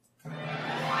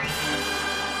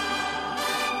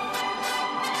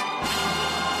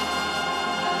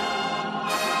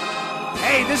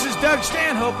Hey, this is Doug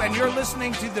Stanhope, and you're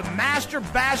listening to the Master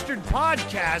Bastard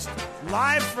Podcast,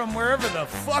 live from wherever the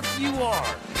fuck you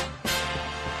are.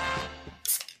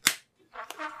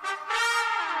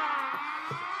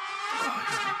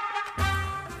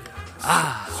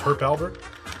 It's Herb Albert.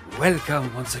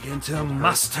 Welcome once again to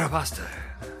Master Buster.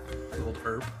 Old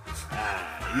Herb.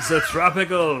 It's a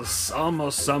tropical,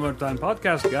 almost summertime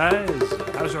podcast,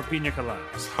 guys. How's your pina colada?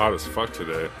 It's hot as fuck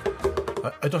today.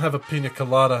 I don't have a pina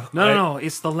colada. No,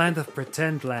 it's the land of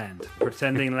pretend land.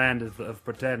 Pretending land of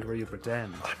pretend where you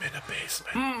pretend. I'm in a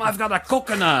basement. I've got a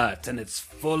coconut, and it's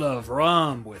full of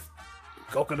rum with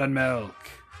coconut milk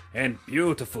and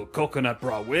beautiful coconut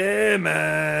bra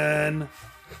women.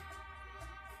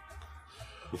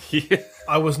 Yeah.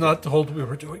 I was not told we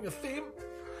were doing a theme.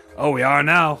 Oh, we are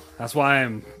now. That's why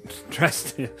I'm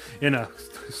dressed in a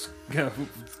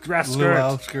grass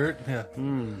Luau skirt. skirt, yeah.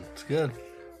 It's good.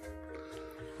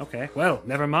 Okay, well,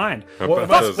 never mind. What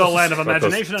Fuck those- the land of about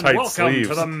those imagination, and tight welcome sleeves.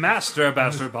 to the Master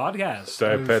Bastard Podcast.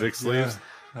 Diabetic sleeves.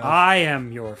 I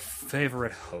am your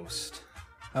favorite host.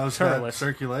 How's Turles. that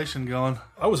circulation going?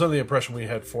 I was under the impression we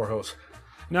had 4 hosts.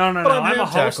 No, But I'm I'm a Ham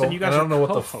host, Tackle, and you guys I don't know are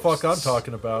what the co-hosts. fuck I'm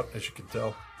talking about, as you can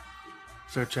tell.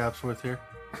 Sir Chapsworth here.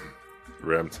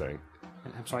 Ramtang.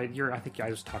 I'm sorry, I think I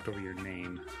just talked over your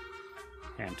name.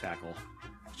 Ham Tackle.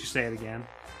 Did you say it again?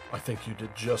 I think you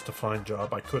did just a fine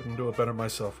job. I couldn't do it better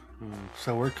myself.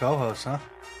 So we're co-hosts, huh?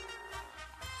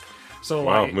 So,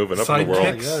 Wow, like, moving up in the world.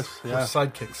 Sidekicks. Yes, yeah. Or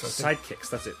sidekicks, I think. sidekicks,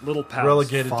 that's it. Little pals.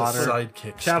 Relegated Fodder. to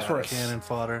sidekick Chapsworth. status. Cannon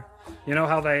fodder. You know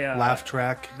how they... Laugh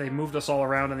track. They moved us all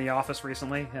around in the office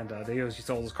recently, and they used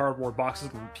all those cardboard boxes,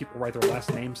 and people write their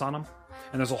last names on them.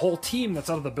 And there's a whole team that's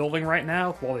out of the building right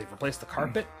now while they've replaced the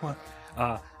carpet. What?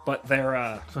 But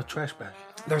they're, It's a trash bag.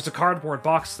 there's a cardboard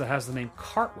box that has the name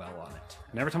Cartwell on it.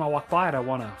 And every time I walk by it, I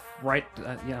want to write,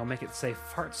 make it say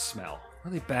fart smell.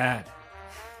 Really bad.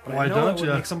 But Why I know don't it would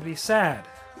ya? make somebody sad.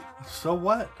 So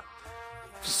what?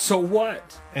 So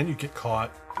what? And you get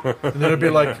caught. And then it'd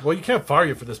be like, well, you can't fire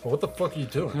you for this, but what the fuck are you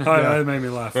doing? That made me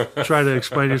laugh. Try to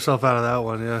explain yourself out of that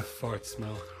one, yeah. Fart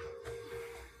smell.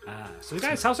 So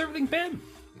guys, how's everything been?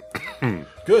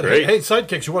 Good. Great. Hey,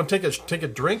 sidekicks, you want to take a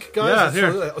drink, guys?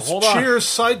 Yeah, here. Hold on. Cheers,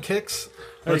 sidekicks.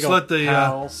 Let's you go, let the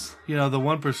pals. the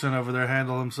 1% over there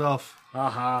handle himself.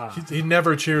 Aha. He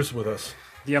never cheers with us.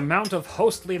 The amount of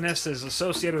hostliness is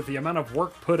associated with the amount of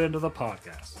work put into the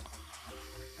podcast.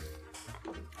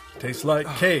 Tastes like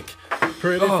cake.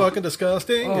 Pretty fucking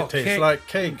disgusting. It tastes cake. like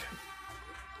cake.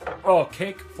 Oh,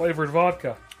 cake flavored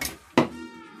vodka.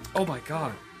 Oh my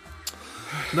god.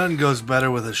 Nothing goes better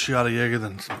with a shot of Jaeger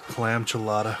than some clam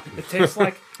chilada. It tastes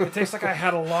like I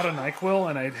had a lot of NyQuil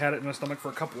and I'd had it in my stomach for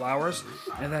a couple hours,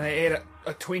 and then I ate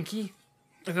a Twinkie,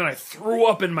 and then I threw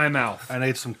up in my mouth. And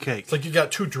ate some cake. It's like you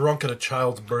got too drunk at a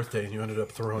child's birthday and you ended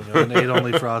up throwing up. And ate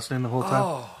only frosting the whole time.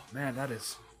 Oh man, that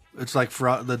is. It's like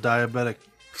the diabetic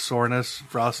soreness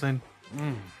frosting.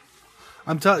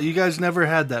 I'm telling you, guys never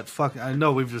had that I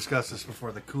know we've discussed this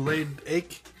before. The Kool-Aid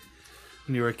ache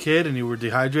when you were a kid and you were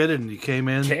dehydrated and you came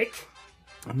in. Cake?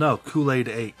 No, Kool-Aid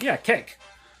ache. Yeah, cake.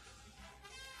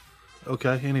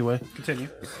 Okay, anyway. Continue.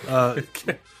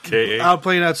 K8. Out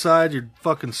playing outside, you're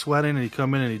fucking sweating and you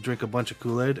come in and you drink a bunch of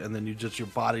Kool-Aid and then your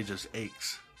body just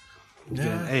aches. You get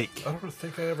an ache. I don't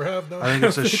think I ever have, no. I think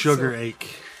it's a sugar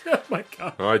ache. Oh my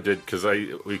god. Oh, I did, because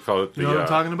we call it the You know what I'm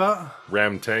talking about?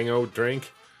 Ramtango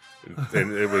drink.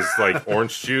 And it was like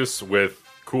orange juice with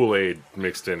Kool-Aid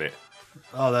mixed in it.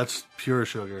 Oh, that's pure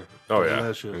sugar. Oh, yeah.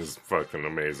 Delicious. It was fucking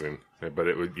amazing. But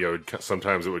it would,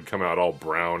 sometimes it would come out all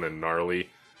brown and gnarly.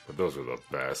 But those are the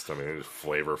best. I mean, it was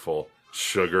flavorful.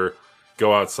 Sugar.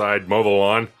 Go outside, mow the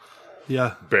lawn.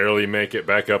 Yeah. Barely make it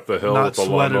back up the hill Not with the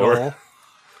sweat at lawnmower. all.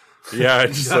 Yeah,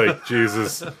 it's just like,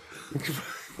 Jesus.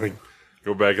 Like,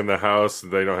 go back in the house.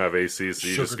 They don't have AC, so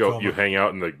you Sugar just go, coma. you hang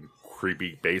out in the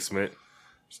creepy basement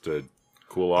just to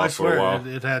cool off I for a swear while.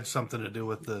 it had something to do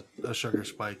with a sugar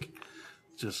spike.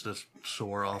 Just a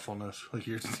sore awfulness. Like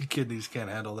your kidneys can't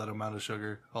handle that amount of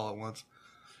sugar all at once.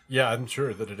 Yeah, I'm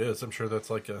sure that it is. I'm sure that's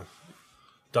like a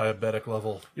diabetic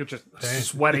level. You're just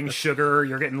sweating sugar.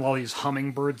 You're getting all these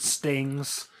hummingbird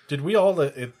stings. Did we all,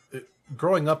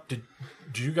 growing up, did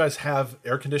you guys have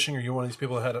air conditioning? Are you one of these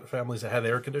people that had families that had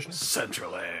air conditioning?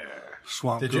 Central Air.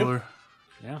 Swamp Did you? cooler.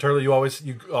 Turley, you always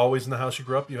in the house you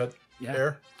grew up, you had Yeah.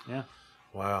 air? Yeah.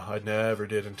 Wow, I never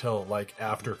did until like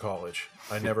after college.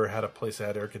 I never had a place that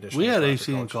had air conditioning. We had until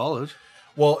AC after in college.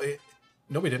 Well,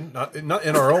 no, we didn't. Not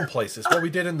in our own places. Well, we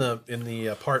did in the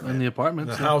apartment. In the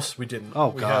apartments, In the yeah. house, we didn't. Oh,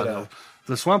 we God. Had No.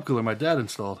 The swamp cooler my dad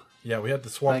installed. yeah, we had the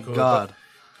swamp Thank cooler. God.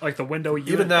 Like the window but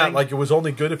unit even that, thing? like, it was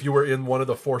only good if you were in one of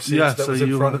the 4 seats Yeah, that so was in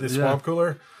you- front of the yeah. swamp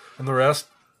cooler, and the rest,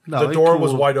 No, the it door was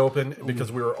cooled. wide open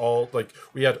because we were all like,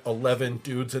 we had 11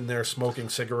 dudes in there smoking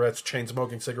cigarettes, chain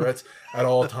smoking cigarettes at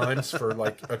all times for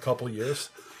like a couple years.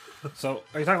 So,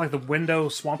 are you talking like the window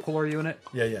swamp cooler unit?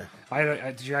 Yeah.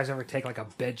 Did you guys ever take like a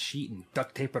bed sheet and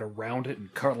duct tape it around it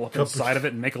and curl up inside of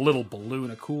it and make a little balloon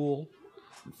of cool?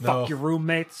 No. Fuck your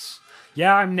roommates.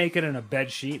 Yeah, I'm naked in a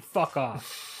bed sheet. Fuck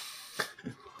off.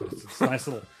 It's a nice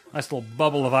little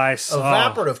bubble of ice.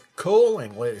 Evaporative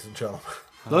cooling, ladies and gentlemen.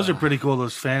 Those are pretty cool.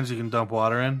 Those fans you can dump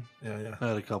water in. Yeah. I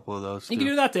had a couple of those. You too.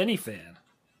 can do that to any fan.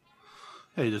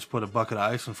 Yeah, you just put a bucket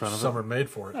of ice in front of Some it. are made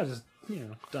for it. I just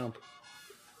dump.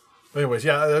 Anyways,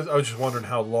 yeah, I was just wondering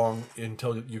how long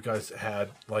until you guys had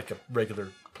like a regular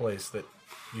place that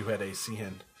you had AC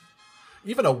in.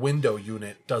 Even a window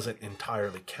unit doesn't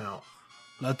entirely count.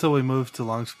 Not till we moved to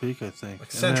Longs Peak, I think. Like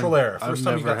And central then air. First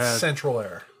time you never got had central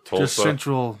air. Tulsa. just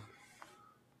central.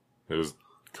 It was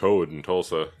code in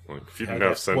Tulsa. Like, if you didn't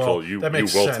have Well, Central, you that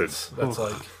makes wilted. sense. That's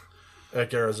like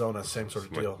like Arizona, same sort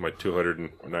of deal. My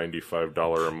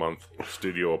 $295 a month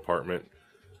studio apartment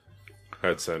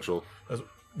had Central. That's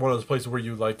one of those places where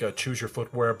you like choose your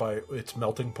footwear by its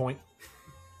melting point.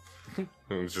 It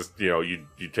was just, you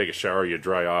take a shower, you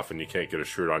dry off, and you can't get a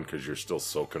shirt on because you're still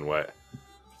soaking wet.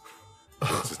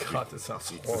 Oh, God, that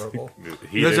sounds horrible.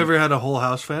 You guys ever had a whole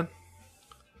house fan?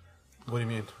 What do you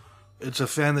mean? It's a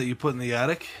fan that you put in the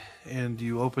attic, and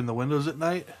you open the windows at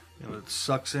night, and it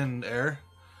sucks in air,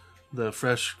 the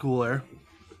fresh, cool air,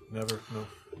 Never. No.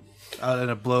 and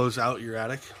it blows out your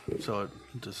attic. So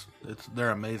they're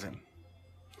amazing.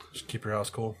 Just keep your house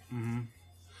cool.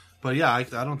 But yeah, I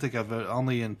don't think I've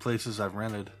only in places I've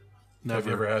rented. Never. Have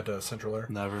you ever had central air?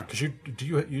 Never. Because you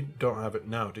don't have it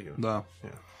now, do you? No.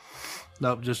 Yeah.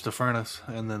 Nope, just the furnace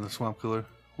and then the swamp cooler,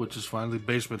 which is fine. The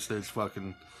basement stays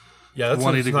fucking Yeah, that's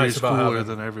 20 what's degrees nice about cooler having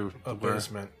than a everywhere.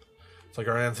 basement. It's like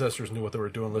our ancestors knew what they were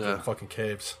doing living in Yeah. fucking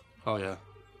caves. Oh yeah.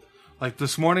 Like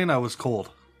this morning, I was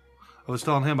cold. I was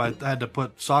telling him I had to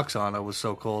put socks on. I was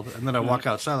so cold, and then I walk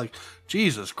outside like,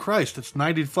 Jesus Christ, it's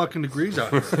 90 fucking degrees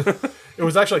out here. It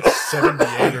was actually like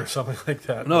 78 or something like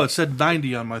that. No, it said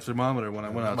 90 on my thermometer when I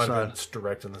went It might have been outside. just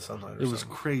direct in the sunlight. Or It was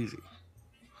something. crazy.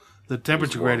 The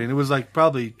temperature warm. gradient, it was like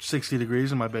probably 60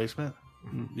 degrees in my basement.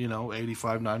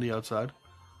 85, 90 outside.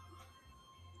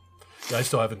 Yeah, I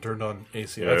still haven't turned on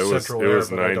AC. Yeah, That's it was- central it air, was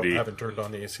but I 90. haven't turned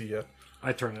on the AC yet.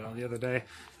 I turned it on the other day.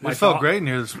 It felt great in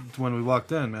here when we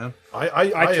walked in, man.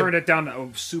 I turned it down to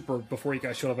super before you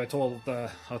guys showed up. I told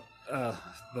the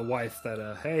wife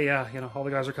that, hey, all the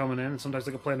guys are coming in, and sometimes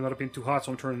they complain about it being too hot,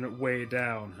 so I'm turning it way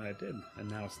down. And I did, and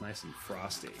now it's nice and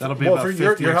frosty. That'll be Well, about for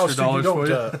 50 your house, extra too, you dollars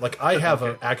for don't you. like. I have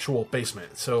an actual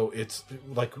basement, so it's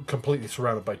like completely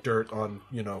surrounded by dirt on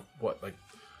like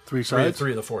Three sides?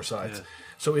 three of the four sides. Yeah.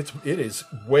 So it is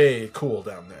way cool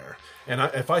down there. And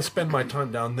if I spend my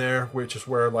time down there, which is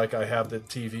where like I have the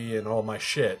TV and all my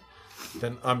shit,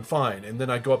 then I'm fine. And then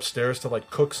I go upstairs to like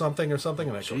cook something or something,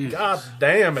 and I go, Jesus. God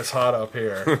damn, it's hot up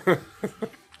here.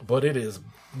 But it is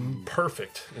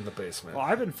perfect in the basement. Well,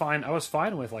 I've been fine. I was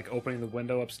fine with like opening the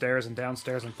window upstairs and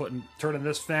downstairs and turning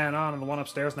this fan on, and the one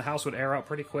upstairs, and the house would air out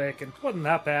pretty quick, and it wasn't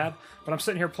that bad. But I'm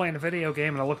sitting here playing a video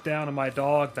game, and I look down at my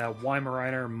dog, that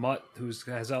Weimaraner mutt who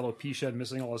has alopecia and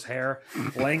missing all his hair,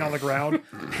 laying on the ground,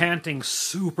 panting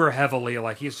super heavily,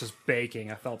 like he's just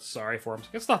baking. I felt sorry for him.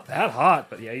 It's not that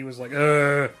hot, but yeah, he was like,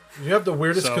 ugh. You have the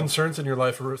weirdest So- concerns in your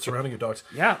life surrounding your dogs.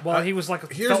 Yeah, well, he was like,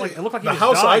 it Here's looked like he the was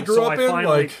house I dying, grew so up in.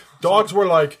 finally- Like dogs were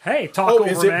like, Hey, talk oh, over,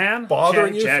 is it man.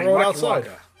 bothering you? Chatty, Throw it waka, outside.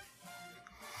 waka.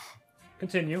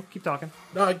 Continue. Keep talking.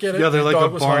 No, I get it. Yeah, they're Your like a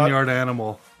dog was hot. barnyard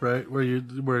animal, right? Where you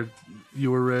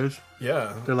were raised.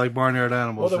 Yeah. They're like barnyard Well,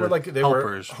 animals. they were They're like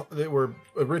helpers. they were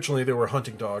originally they were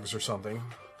hunting dogs or something,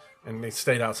 and they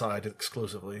stayed outside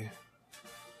exclusively.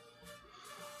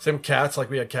 Same cats, like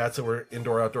we had cats that were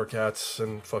indoor outdoor cats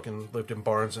and fucking lived in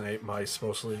barns and ate mice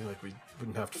mostly. Like we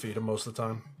wouldn't have to feed them most of the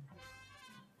time.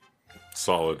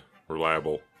 Solid,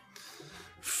 reliable,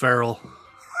 Feral.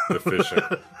 efficient.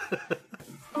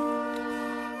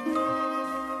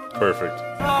 Perfect.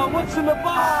 What's in the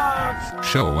box?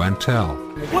 Show and tell.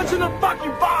 What's in the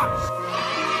fucking box?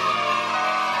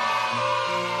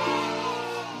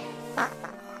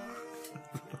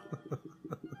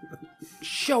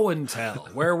 Show and tell,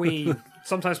 where we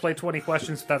sometimes play 20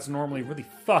 questions. That's normally really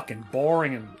fucking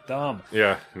boring and dumb.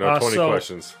 Yeah, no 20 so-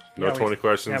 questions. No Yeah, 20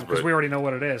 questions, Yeah, because but we already know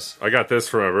what it is. I got this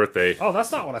for my birthday. Oh,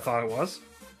 that's not what I thought it was.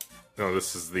 No,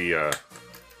 this is the,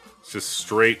 it's just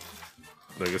straight,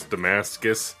 I guess,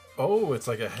 Damascus. Oh, it's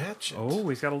like a hatchet. Oh,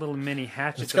 he's got a little mini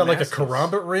hatchet. It's got like a Damascus.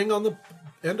 karambit ring on the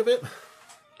end of it.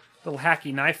 Little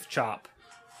hacky knife chop.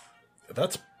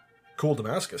 That's cool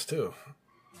Damascus too.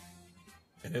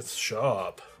 And it's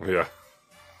sharp. Yeah.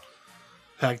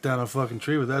 hack down a fucking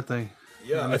tree with that thing.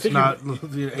 Yeah, And I it's think not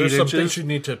there's 8 some things inches. you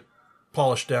need to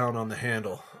polish down on the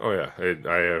handle. Oh yeah,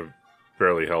 I have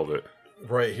barely held it.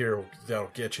 Right here,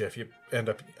 that'll get you if you end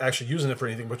up actually using it for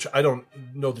anything, which I don't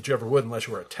know that you ever would unless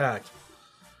you were attacked.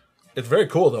 It's very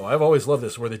cool, though. I've always loved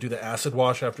this, where they do the acid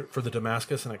wash for the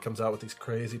Damascus, and it comes out with these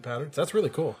crazy patterns. That's really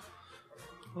cool.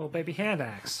 Little baby hand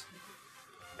axe.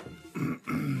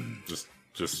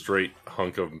 Just straight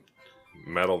hunk of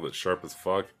metal that's sharp as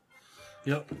fuck.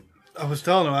 Yep. I was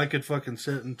telling him I could fucking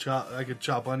sit and chop. I could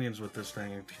chop onions with this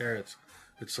thing and carrots.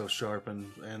 It's so sharp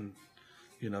and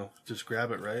just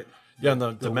grab it right. Yeah, and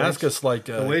the Damascus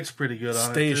The weight's pretty good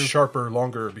on it. stays too. sharper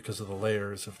longer because of the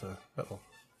layers of the metal.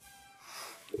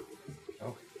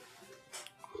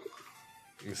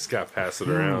 You just got to pass it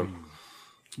around.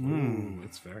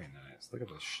 It's very nice. Look at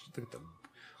the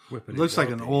whipping. It looks like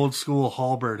an old school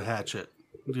halberd hatchet.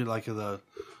 Like the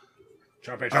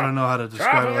Chop it, I don't know how to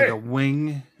describe it. Chop Like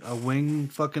it. a wing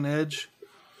fucking edge,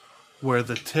 where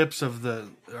the tips of the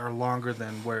are longer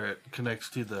than where it connects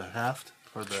to the haft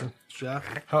or the shaft.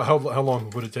 How long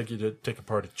would it take you to take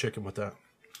apart a chicken with that?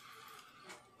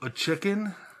 A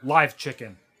chicken, Live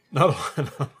chicken. Not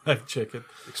like chicken.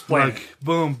 Explain. like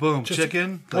boom, boom,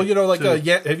 chicken. Well,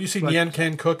 have you seen like- Yan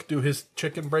Can Cook do his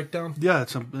chicken breakdown? Yeah,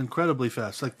 it's incredibly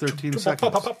fast, like 13 seconds.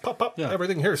 Pop, pop, pop, pop. Yeah.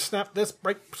 Everything here, snap this,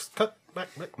 break, cut, back,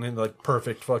 and then like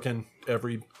perfect fucking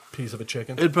every piece of a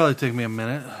chicken. It'd probably take me a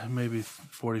minute, maybe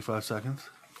 45 seconds.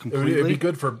 Completely. It'd be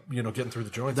good for getting through the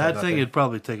joints. That on thing, it'd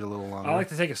probably take a little longer. I like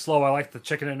to take it slow. I like the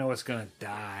chicken to know it's gonna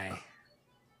die.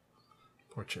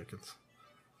 Poor chickens.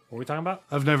 What are we talking about?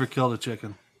 I've never killed a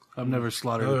chicken. I've never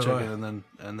slaughtered a Neither have chicken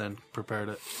and then prepared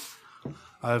it.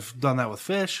 I've done that with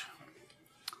fish.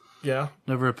 Yeah,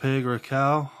 Never a pig or a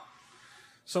cow.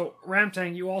 So,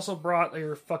 Ramtang, you also brought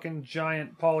your fucking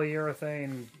giant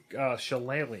polyurethane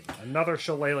shillelagh. Another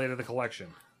shillelagh to the collection.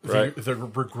 Right. the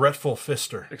regretful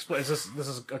fister. Explain. This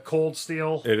is a cold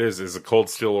steel. It is. It's a cold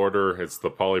steel order. It's the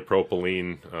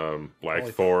polypropylene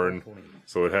blackthorn.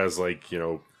 So it has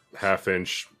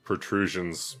half-inch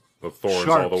protrusions of thorns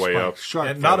all the way up. Sharp.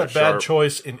 And not a Kinda bad sharp.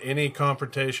 choice in any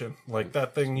confrontation. Like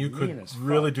that thing, you Mean could as fuck.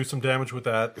 really do some damage with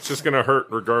that. It's just gonna hurt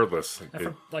regardless. And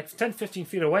from like 10, 15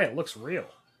 feet away, it looks real.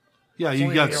 Yeah, you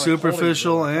only got you're, like,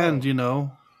 superficial holding it, and,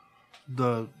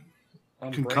 the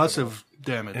Unbreakable. concussive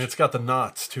damage. And it's got the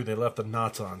knots too. They left the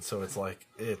knots on, so it's like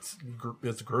it's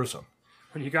gruesome.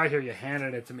 When you got here, you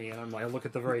handed it to me, and I look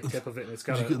at the very tip of it, and it's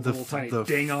got a The- little tiny the-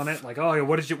 ding on it. Like, oh,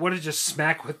 what did you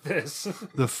smack with this?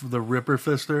 The Ripper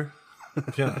Fister.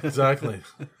 Yeah, exactly.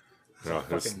 No,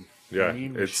 fucking yeah,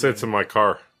 mean it sits in my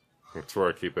car. That's where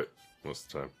I keep it most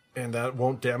of the time. And that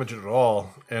won't damage it at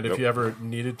all. And if Nope. you ever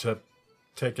needed to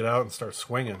take it out and start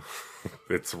swinging,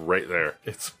 It's right there.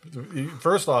 it's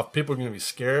first off, people are going to be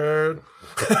scared.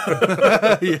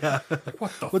 Yeah.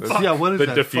 What the What's, fuck? yeah, what is The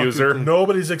that diffuser. fucking thing?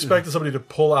 Nobody's expecting somebody to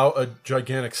pull out a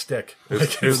gigantic stick.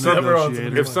 Like, it's some- never on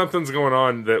negotiator. If something's going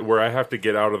on where I have to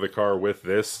get out of the car with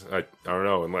this, I don't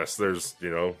know. Unless there's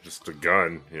just a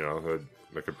gun,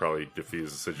 that could probably defuse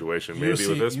the situation. Maybe you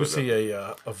with this, you but no. see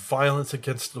a violence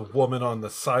against a woman on the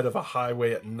side of a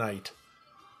highway at night.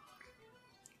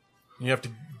 You have to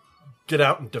get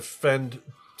out and defend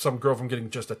some girl from getting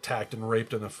just attacked and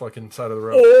raped on the fucking side of the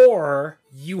road. Or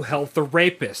you help the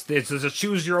rapist. This is a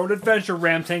choose your own adventure,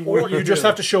 Ramtang. Or you just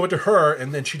have to show it to her,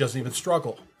 and then she doesn't even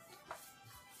struggle.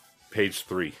 Page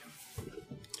 3.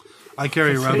 I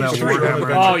carry around that Page three. Warhammer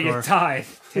in Oh, my you car. died.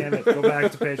 Damn it. Go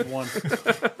back to page 1.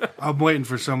 I'm waiting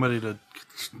for somebody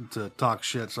to talk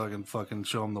shit so I can fucking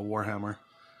show them the Warhammer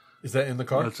Is that in the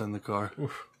car? that's in the car.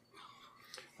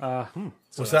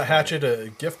 Was that hatchet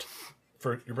a gift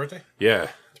for your birthday? Yeah,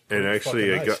 and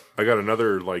actually, fucking nice. I got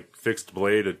another fixed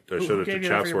blade. I showed it to gave you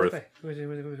that for your Chapsworth.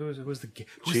 birthday? Who was the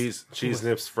Cheese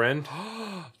Nip's friend.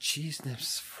 Cheese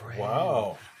Nip's friend?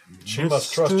 Wow. She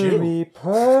must trust you.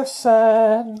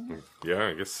 Yeah,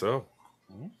 I guess so.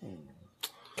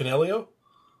 Canelio?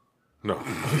 No,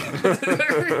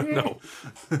 no,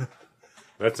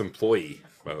 that's employee,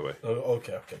 by the way. Oh,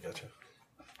 okay, gotcha.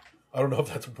 I don't know if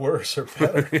that's worse or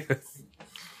better.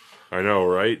 I know,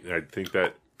 right? I think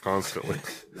that constantly.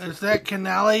 Is that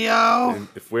Canalio?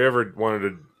 If we ever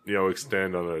wanted to,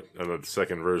 extend on a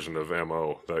second version of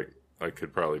MO, that I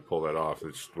could probably pull that off.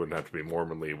 It just wouldn't have to be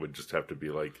Mormonly. It would just have to be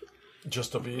like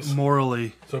Just obese.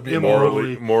 Morally. So be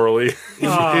morally.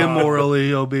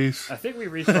 Immorally obese. I think we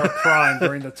reached our prime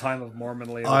during the time of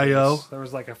Mormon Leaders. I.O. There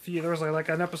was like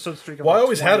an episode streak of Well, I like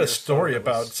always 20 had a or so story that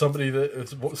about was- somebody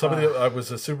that I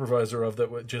was a supervisor of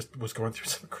that just was going through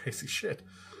some crazy shit.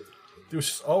 There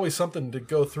was always something to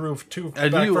go through too.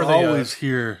 And back you for the, always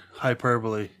hear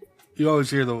hyperbole. You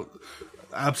always hear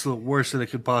absolute worst that it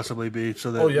could possibly be.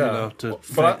 So that Oh yeah,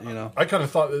 but I kind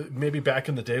of thought that maybe back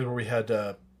in the days where we had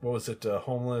what was it,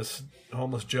 homeless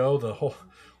Joe, the whole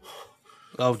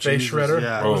face shredder.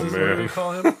 Yeah. Oh, What do man. we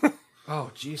call him?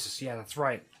 Oh Jesus, yeah, that's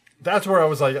right. That's where I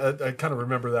was like, I kind of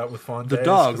remember that with fond The days,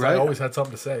 dog, 'cause right? I always had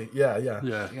something to say. Yeah. Yeah.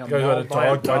 Yeah, The guy who had a mauled by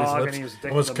a dog bite his dog, lips and he was addicted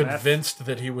and was to meth. convinced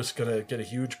that he was going to get a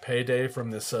huge payday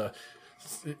from this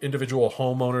individual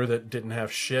homeowner that didn't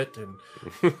have shit,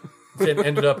 and then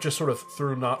ended up just sort of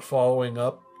through not following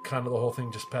up, kind of the whole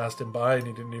thing just passed him by, and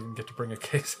he didn't even get to bring a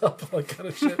case up, like kind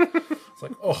of shit. It's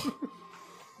like, oh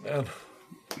man.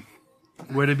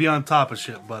 Way to be on top of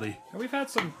shit, buddy. And we've had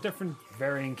some different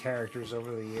varying characters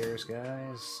over the years,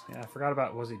 guys. Yeah, I forgot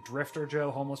about, was he Drifter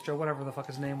Joe, Homeless Joe, whatever the fuck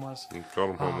his name was. You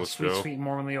called him Homeless Sweet, Joe. sweet,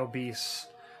 morbidly obese.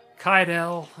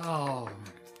 Kydell. Oh,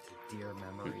 dear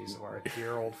memories of our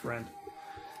dear old friend.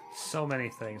 So many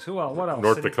things. Who else? What else?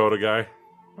 North Dakota guy.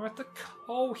 North Dakota.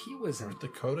 Oh, he was in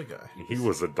Dakota guy. He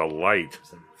was a delight.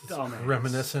 dumbass.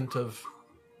 Reminiscent of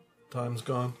times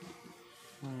gone.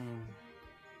 We're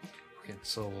getting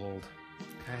so old.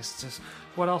 Guys, just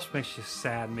what else makes you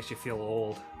sad and makes you feel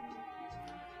old?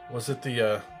 Was it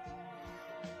the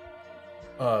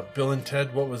Bill and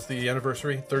Ted? What was the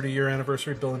anniversary? 30-year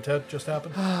anniversary. Bill and Ted just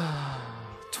happened.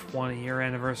 20-year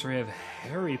anniversary of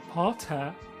Harry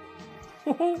Potter.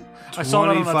 I saw that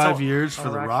on the 25 years for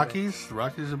the Iraq Rockies. The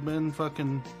Rockies have been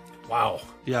fucking... Wow.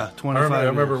 Yeah, I 25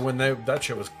 remember years. when that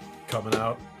shit was coming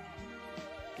out.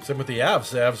 Same with the Avs.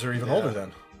 The Avs are even older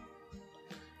then.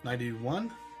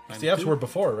 91? The Avs were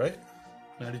before, right?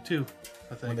 92,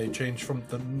 I think. When they changed from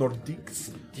the Nordiques.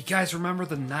 Do you guys remember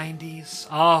the 90s?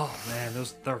 Oh, man,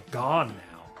 they're gone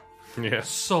now. Yes.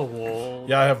 So old.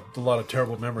 Yeah, I have a lot of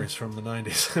terrible memories from the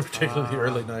 90s, particularly the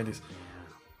early 90s.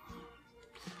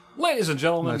 Ladies and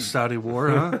gentlemen, That Saudi war,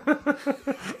 huh?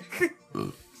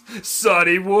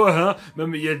 Saudi war, huh?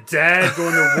 Remember your dad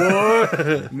going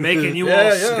to war, making you all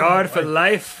Yeah, scarred for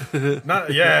life?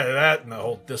 That and the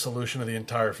whole dissolution of the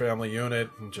entire family unit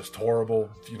and just horrible,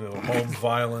 home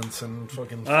violence and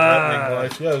fucking threatening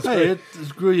life. Yeah, it's Hey, great.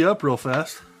 it grew you up real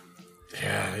fast.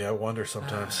 Yeah, I wonder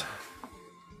sometimes.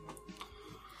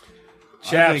 I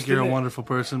Chaps, think you're a didn't it- wonderful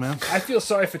person, man. I feel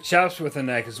sorry for Chaps with that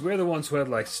because we're the ones who had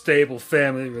like stable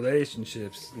family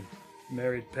relationships, and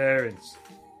married parents.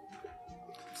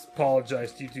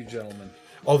 Apologize to you two gentlemen.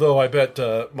 Although I bet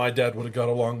my dad would have got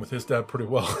along with his dad pretty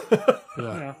well.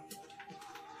 Yeah.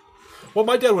 Well,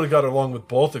 my dad would have got along with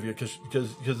both of you because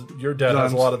your dad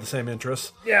has a lot of the same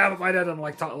interests. Yeah, but my dad doesn't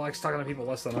likes talking to people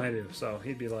less than I do, so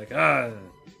he'd be like, Yeah,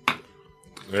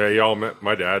 y'all met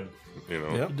my dad.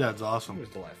 Yeah. Your dad's awesome. it was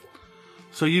delightful.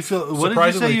 So you feel... What did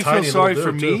you say? Surprisingly You feel tiny sorry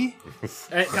little for dude, me?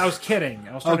 And I was kidding.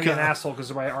 I was trying to be Okay. an asshole because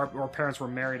our parents were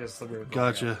married as the we were growing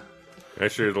up. Gotcha.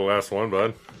 Actually, you're the last one,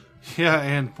 bud. Yeah,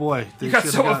 and boy... they You got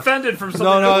should've so offended from something.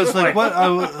 No, that it's like, what? I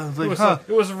was like, was huh.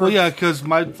 it was a Well, yeah, because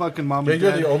my fucking mom Yeah, and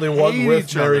you're dad the only one hate with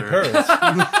each married other. parents.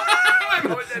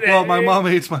 Well, my mom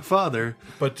hates my father.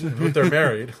 but they're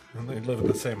married and they live in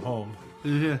the same home.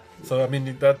 Yeah, So, I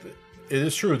mean, that it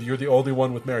is true. You're the only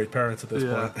one with married parents at this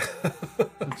Yeah. point.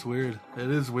 it's weird. It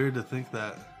is weird to think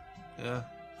that. Yeah.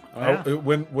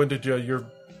 When did your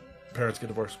parents get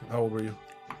divorced? How old were you?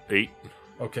 8.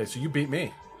 Okay, so you beat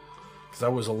me because I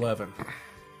was 11.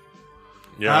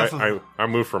 Yeah, Half of- I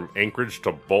moved from Anchorage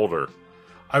to Boulder.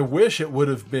 I wish it would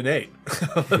have been 8.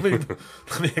 let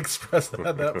me express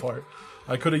that part.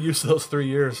 I could have used those 3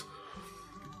 years.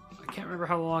 I can't remember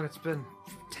how long it's been.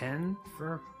 10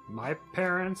 for my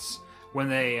parents when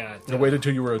they I did waited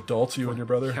till you were adults, you and your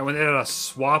brother. when they did a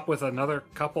swap with another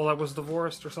couple that was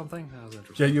divorced or something. That was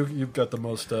interesting. Yeah, you've got the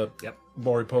most Yep.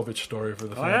 Maury Povich story for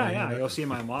the Oh family. yeah. I unit. go see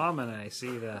my mom and I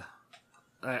see the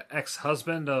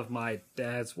ex-husband of my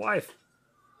dad's wife.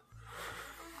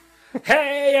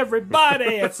 Hey everybody!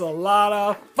 It's a lot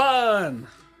of fun.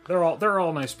 They're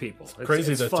all nice people. It's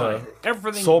Crazy it's that fun.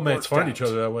 Everything soulmates worked find out. each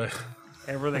other that way.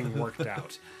 Everything worked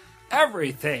out.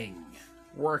 Everything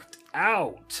worked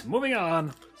out. Moving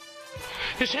on.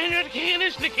 You're saying you're the king of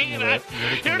this and the king of that.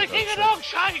 You're the king of dog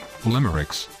shite.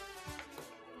 Limericks.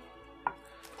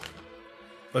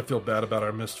 I feel bad about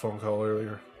our missed phone call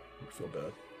earlier. I feel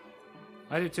bad.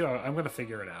 I do too. I'm going to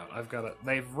figure it out.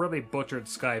 They've really butchered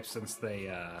Skype since they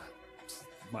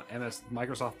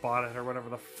Microsoft bought it or whatever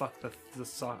the fuck the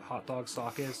hot dog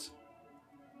stock is.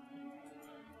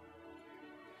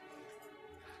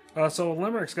 So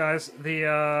limericks, guys.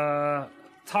 The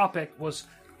topic was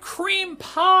cream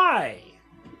pie.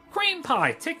 Cream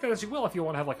pie. Take that as you will. If you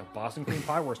want to have like a Boston cream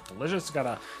pie, where it's delicious, it's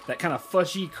got that kind of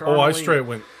fudgy, caramely, I straight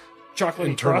went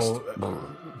chocolatey crust. internal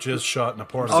jizz shot in a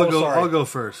porno. So sorry. I'll go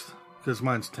first because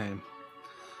mine's tame.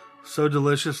 So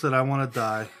delicious that I want to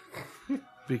die.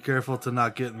 Be careful to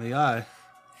not get in the eye.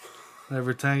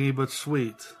 Never tangy but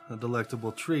sweet. A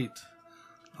delectable treat.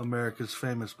 America's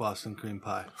famous Boston cream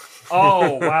pie.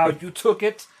 Oh, wow. You took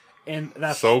it, and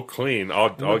that's... So clean. I'll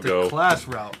Went the go. class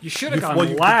route. You should have gone well,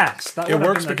 you- last. That It would have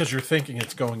works been the- because you're thinking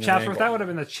it's going in an Chatsworth, angle. that would have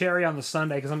been the cherry on the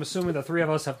sundae, because I'm assuming the three of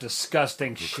us have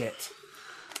disgusting shit.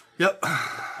 Yep.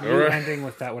 You right. ending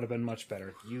with that would have been much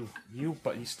better.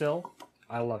 But you still,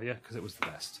 I love you, because it was the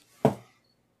best.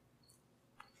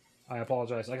 I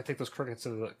apologize. I can take those crickets to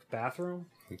the bathroom.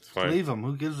 It's fine. Leave them.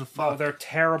 Who gives a Oh, fuck? they're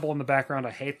terrible in the background.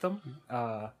 I hate them.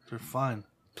 They're fine.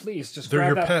 Please, just They're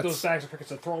grab your pets. those bags of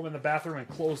crickets and throw them in the bathroom and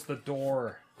close the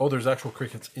door. Oh, there's actual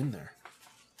crickets in there.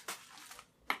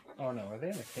 Oh no, are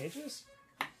they in the cages?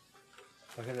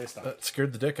 Okay, they stopped. That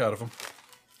scared the dick out of them.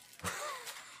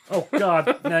 Oh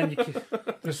god, then you can...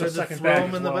 There's a Said to second throw bag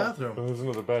them as in the well. bathroom. There's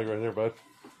another bag right there, bud.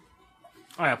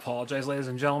 I apologize, ladies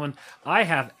and gentlemen. I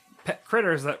have pet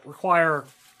critters that require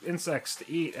insects to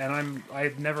eat, and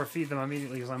I never feed them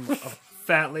immediately because I'm a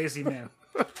fat, lazy man.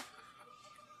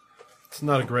 It's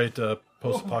not a great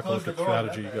post-apocalyptic close the door,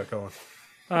 strategy you got going.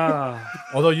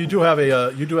 Although you do have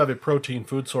a protein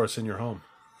food source in your home.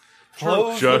 Just No,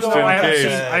 I in haven't, case.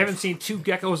 seen, I haven't seen two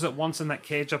geckos at once in that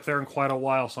cage up there in quite a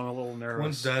while, so I'm a little nervous.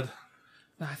 One's dead.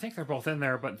 I think they're both in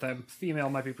there, but the female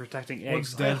might be protecting eggs.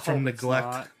 One's dead I from hope it's neglect.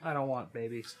 not. I don't want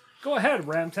babies. Go ahead,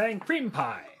 Ramtang. Cream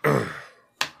pie.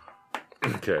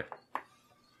 Okay.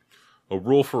 A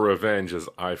rule for revenge is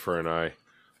eye for an eye.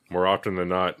 More often than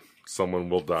not, someone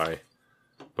will die.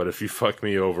 But if you fuck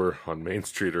me over on Main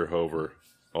Street or Hover,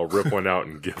 I'll rip one out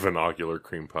and give an ocular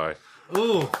cream pie.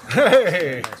 Ooh.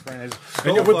 Hey! That's very nice.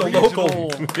 And you're with the Regional- local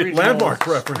regional landmark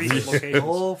street references. locations.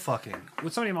 Oh, fucking.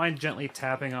 Would somebody mind gently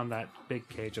tapping on that big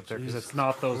cage up there? Because it's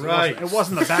not those. Right. It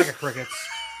wasn't a bag of crickets.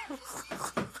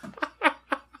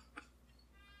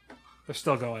 They're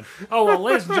still going. Oh, well,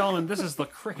 ladies and gentlemen, this is the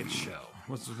Cricket Show.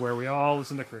 This is where we all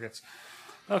listen to crickets.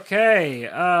 Okay,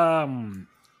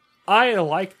 I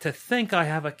like to think I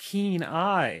have a keen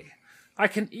eye. I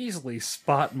can easily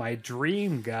spot my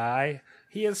dream guy.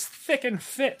 He is thick and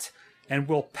fit and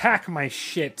will pack my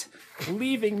shit,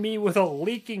 leaving me with a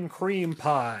leaking cream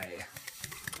pie.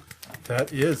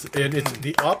 That is, and it's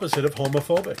the opposite of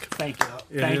homophobic. Thank you.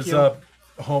 It Thank is you.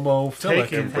 homophilic.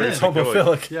 Taking It's in.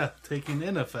 homophilic. Yeah, taking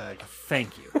in a fag.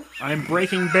 Thank you. I'm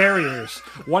breaking barriers,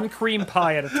 one cream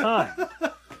pie at a time.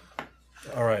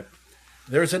 All right.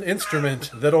 There's an instrument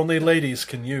that only ladies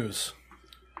can use.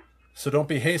 So don't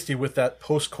be hasty with that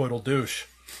postcoital douche.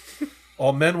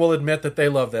 All men will admit that they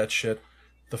love that shit.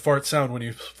 The fart sound when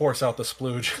you force out the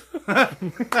splooge.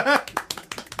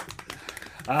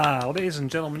 Ladies and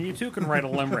gentlemen, you too can write a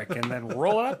limerick and then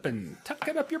roll it up and tuck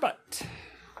it up your butt.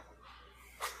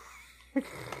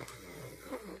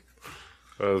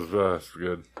 That's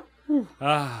good.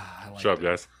 I like Good job,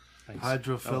 guys.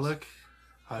 Hydrophilic.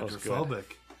 was good.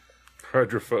 Hydrophobic.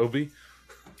 Hydrophobia.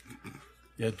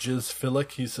 Yeah,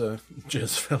 jizzphilic. He's a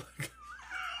jizzphilic.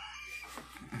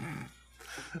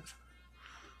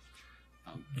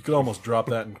 You could almost drop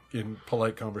that in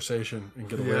polite conversation and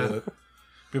get away Yeah. with it.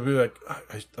 People be like,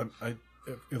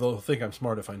 they'll think I'm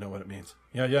smart if I know what it means.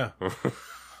 Yeah.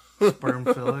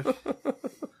 Spermphilic.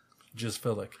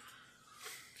 Jizzphilic.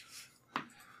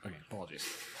 Okay, apologies.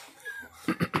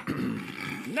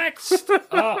 Next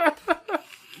up,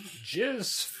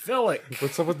 Jizzphilic.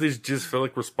 What's up with these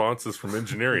jizphilic responses from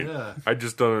engineering? Yeah. I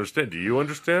just don't understand. Do you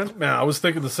understand? Man, I was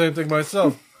thinking the same thing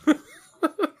myself.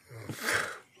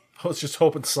 I was just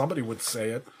hoping somebody would say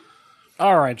it.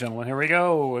 All right, gentlemen, here we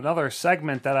go. Another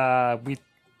segment that we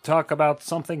talk about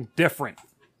something different.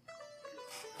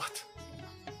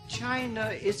 China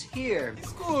is here.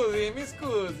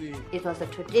 It was a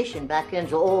tradition back in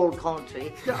the old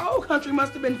country. The whole country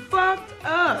must have been fucked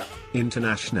up.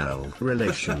 International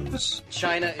relations.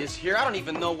 China is here. I don't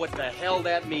even know what the hell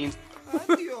that means.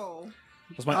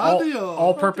 That's my Audio.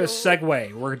 all-purpose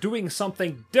segue. We're doing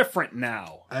something different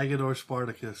now. Agador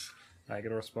Spartacus.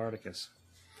 Agador Spartacus.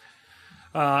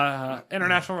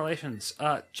 International relations.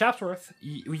 Chapsworth,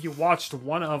 you watched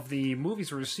one of the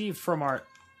movies we received from our...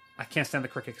 I can't stand the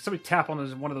cricket. Can somebody tap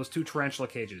on one of those two tarantula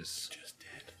cages? Just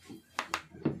did.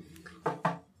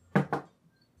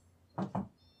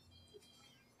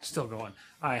 Still going.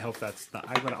 I hope that's not...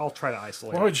 I'll try to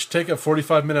isolate Why don't we it. just take a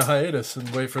 45-minute hiatus and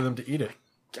wait for them to eat it?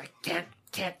 I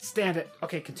can't stand it.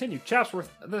 Okay, continue. Chapsworth,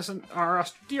 listen, our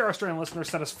dear Australian listener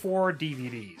sent us 4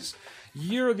 DVDs.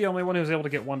 You're the only one who was able to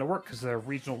get one to work because of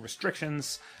regional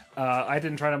restrictions. I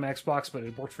didn't try it on my Xbox, but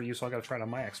it worked for you, so I got to try it on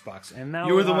my Xbox. And now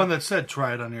You were the one that said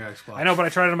try it on your Xbox. I know, but I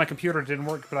tried it on my computer. It didn't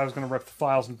work, but I was going to rip the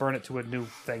files and burn it to a new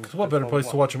thing. So what better place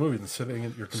to watch a movie than sitting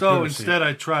at your computer So seat? instead,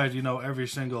 I tried, every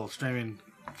single streaming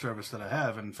service that I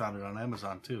have and found it on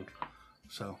Amazon, too.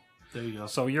 So, there you go.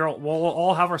 So we'll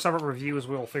all have our separate reviews.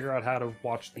 We'll figure out how to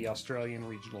watch the Australian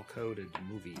regional coded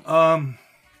movie.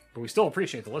 But we still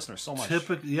appreciate the listeners so much.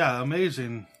 Yeah,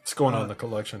 amazing. It's going on in the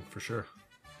collection, for sure.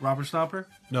 Romper Stomper?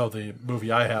 No, the movie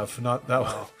I have, not that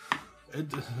one.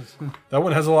 That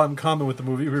one has a lot in common with the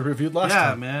movie we reviewed last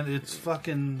time. Yeah, man, it's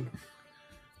fucking...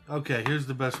 Okay, here's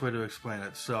the best way to explain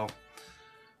it. So,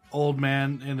 old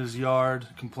man in his yard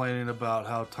complaining about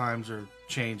how times are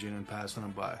changing and passing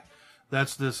him by.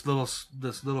 That's this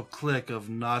little clique of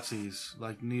Nazis,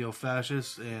 like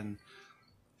neo-fascists, in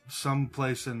some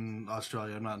place in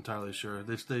Australia. I'm not entirely sure.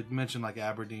 They mentioned like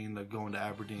Aberdeen, like going to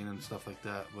Aberdeen and stuff like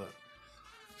that, but...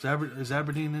 Is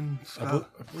Aberdeen in Scotland?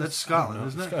 That's Scotland,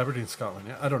 isn't it? Aberdeen, Scotland.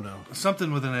 Yeah, I don't know.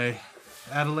 Something with an A.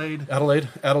 Adelaide. Adelaide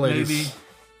Maybe.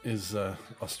 is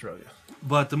Australia.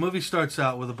 But the movie starts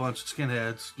out with a bunch of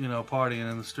skinheads,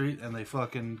 partying in the street, and they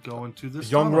fucking go into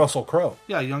this Young tunnel. Russell Crowe.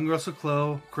 Yeah, young Russell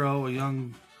Crowe, a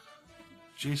young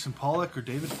Jason Pollock or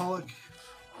David Pollock.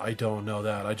 I don't know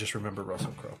that. I just remember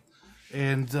Russell Crowe.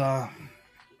 And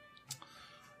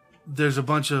there's a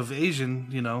bunch of Asian,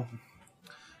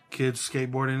 kids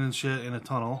skateboarding and shit in a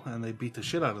tunnel, and they beat the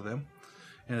shit out of them.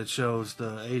 And it shows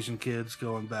the Asian kids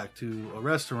going back to a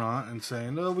restaurant and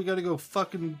saying, "Oh, we got to go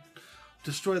fucking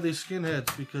destroy these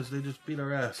skinheads because they just beat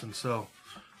our ass." And so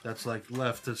that's like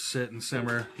left to sit and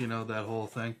simmer, that whole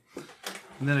thing.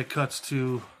 And then it cuts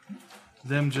to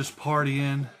them just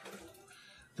partying,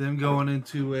 them going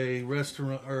into a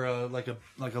restaurant or like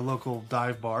a local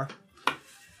dive bar.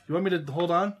 You want me to hold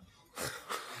on?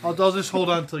 I'll just hold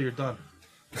on until you're done.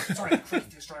 Sorry, the cricket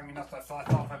distracted me enough that I thought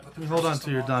if I put the Hold on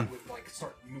till you're done. It would,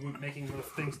 start making the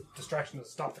things distraction to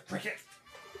stop the cricket.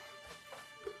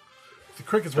 The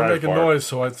crickets were making noise,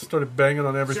 so I started banging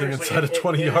on everything inside of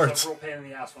 20 yards. It's a real pain in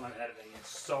the ass when I'm editing.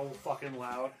 It's so fucking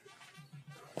loud.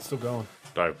 It's still going.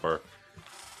 Dive bar.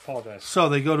 Apologize. So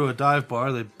they go to a dive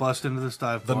bar. They bust into this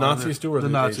dive bar. The Nazis do, or the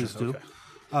Nazis Asians? do?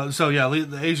 Okay. So yeah,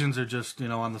 the Asians are just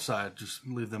on the side. Just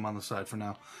leave them on the side for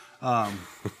now.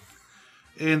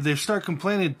 And they start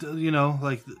complaining,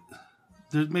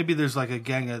 maybe there's like a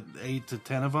gang of 8 to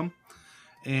 10 of them.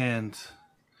 And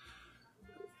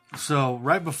so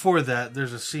right before that,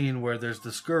 there's a scene where there's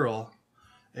this girl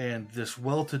and this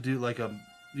well-to-do, like a,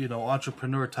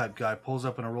 entrepreneur type guy pulls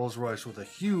up in a Rolls Royce with a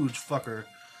huge fucker.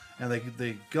 And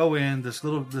they go in, this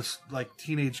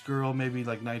teenage girl, maybe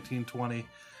like 19, 20.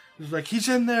 He's like, he's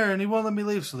in there and he won't let me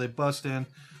leave. So they bust in.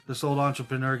 This old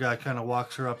entrepreneur guy kind of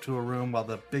walks her up to a room while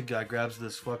the big guy grabs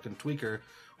this fucking tweaker,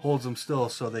 holds him still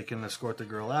so they can escort the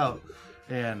girl out.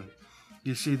 And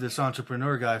you see this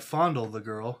entrepreneur guy fondle the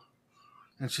girl.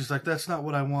 And she's like, that's not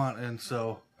what I want. And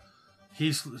so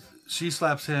she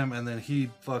slaps him and then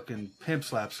he fucking pimp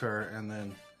slaps her. And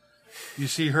then you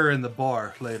see her in the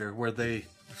bar later where they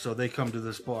come to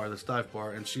this bar, this dive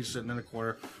bar, and she's sitting in a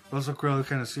corner. Russell Crowe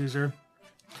kind of sees her.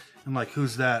 I'm like,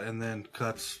 who's that? And then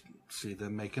cuts... see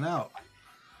them making out.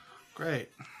 Great.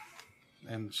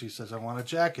 And she says, I want a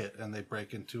jacket. And they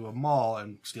break into a mall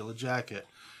and steal a jacket.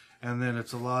 And then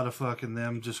it's a lot of fucking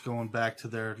them just going back to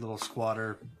their little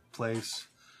squatter place.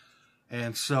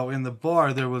 And so in the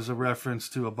bar, there was a reference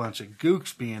to a bunch of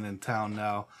gooks being in town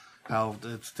now. How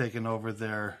it's taken over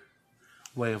their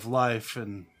way of life.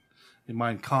 And in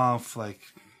Mein Kampf, like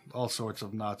all sorts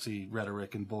of Nazi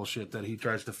rhetoric and bullshit that he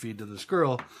tries to feed to this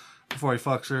girl before he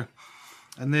fucks her.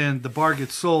 And then the bar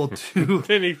gets sold to...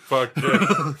 Then he fucked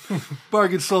it. Bar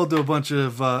gets sold to a bunch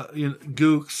of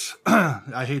gooks.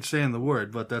 I hate saying the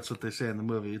word, but that's what they say in the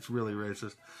movie. It's really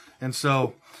racist. And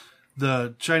so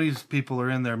the Chinese people are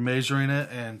in there measuring it,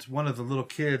 and one of the little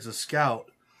kids, a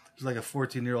scout, he's like a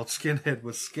 14-year-old skinhead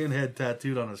with skinhead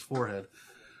tattooed on his forehead,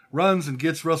 runs and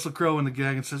gets Russell Crowe and the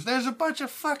gang and says, there's a bunch of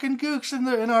fucking gooks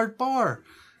in our bar.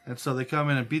 And so they come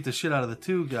in and beat the shit out of the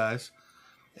two guys.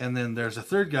 And then there's a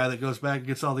third guy that goes back and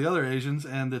gets all the other Asians,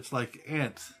 and it's like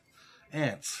ants.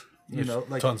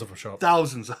 Like tons of them show up.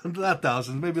 Thousands, not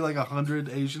thousands, maybe like 100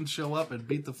 Asians show up and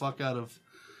beat the fuck out of,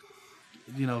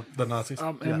 the Nazis.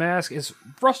 And may I ask, is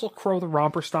Russell Crowe the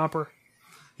Romper Stomper?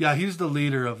 Yeah, he's the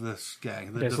leader of this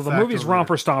gang. So the movie's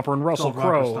Romper Stomper, and Russell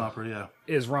Crowe Romper Stomper, yeah.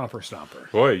 is Romper Stomper.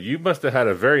 Boy, you must have had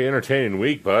a very entertaining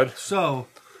week, bud. So,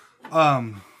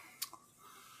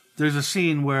 there's a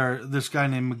scene where this guy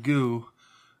named Magoo,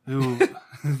 who,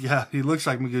 yeah, he looks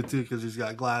like Magoo too because he's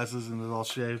got glasses and is all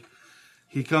shaved.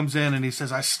 he comes in and he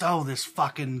says, "I stole this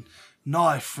fucking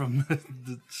knife from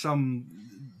some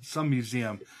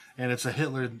museum, and it's a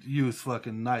Hitler Youth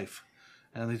fucking knife."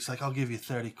 And he's like, "I'll give you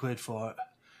 30 quid for it."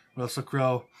 Russell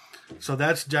Crowe. So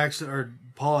that's Jackson or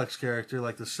Pollock's character,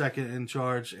 like the second in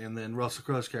charge, and then Russell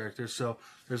Crowe's character. So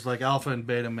there's like alpha and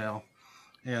beta male,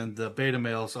 and the beta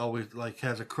male's always like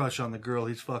has a crush on the girl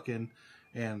he's fucking,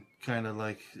 and kind of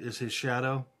like is his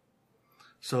shadow.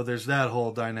 So there's that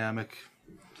whole dynamic.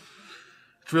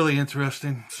 It's really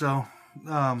interesting. So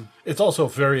it's also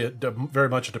very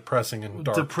much a depressing and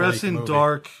dark. Depressing,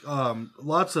 dark.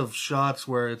 Lots of shots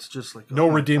where it's just like no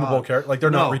redeemable character. Like they're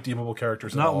not redeemable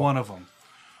characters. Not at all. one of them.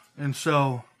 And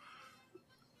so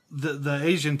the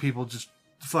Asian people just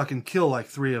fucking kill like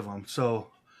 3 of them. So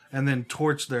and then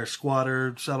torch their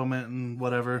squatter settlement and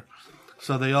whatever.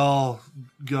 So they all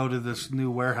go to this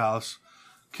new warehouse,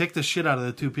 kick the shit out of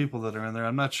the 2 people that are in there.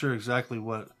 I'm not sure exactly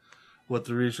what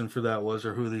the reason for that was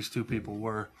or who these 2 people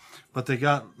were. But they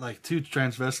got like 2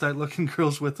 transvestite looking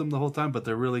girls with them the whole time, but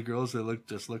they're really girls. They look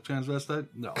transvestite.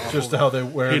 No, just how they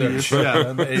wear their shit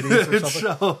in the 80s or something.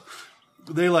 So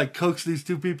they like coax these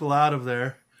 2 people out of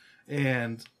there,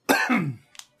 and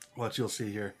what you'll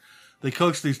see here, they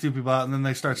coax these 2 people out, and then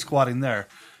they start squatting there.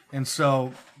 And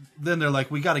so then they're like,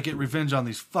 "We got to get revenge on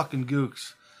these fucking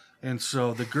gooks." And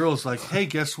so the girl's like, "Hey,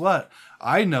 guess what?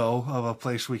 I know of a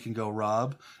place we can go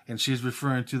rob." And she's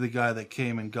referring to the guy that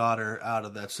came and got her out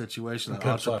of that situation, the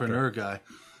entrepreneur guy.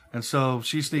 And so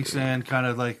she sneaks in, kind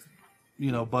of like,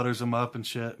 butters him up and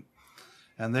shit.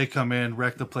 And they come in,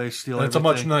 wreck the place, steal everything. It's a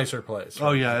much nicer place.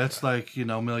 Oh, yeah. It's like,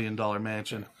 $1 million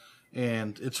mansion.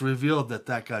 And it's revealed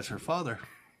that guy's her father.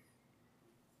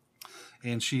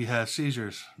 And she has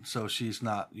seizures. So she's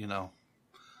not,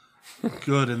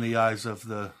 good in the eyes of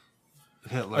the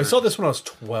Hitler. I saw this when I was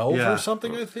 12 or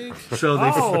something, I think. So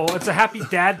it's a happy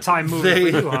dad time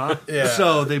movie for you, huh? Yeah.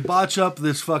 So they botch up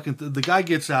this fucking... the guy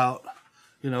gets out.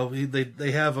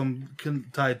 They have him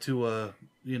tied to a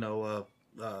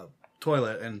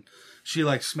toilet, and she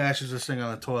like smashes this thing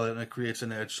on the toilet, and it creates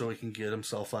an edge so he can get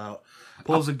himself out.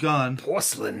 Pulls a gun.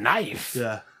 Porcelain knife.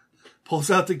 Yeah. Pulls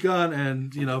out the gun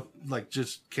and,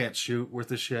 just can't shoot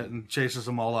worth a shit and chases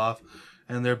them all off.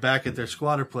 And they're back at their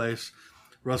squatter place.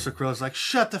 Russell Crowe's like,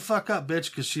 "Shut the fuck up,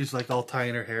 bitch," because she's like all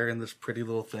tying her hair in this pretty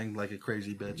little thing like a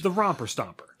crazy bitch. The romper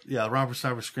stomper. Yeah, romper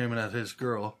stomper screaming at his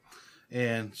girl.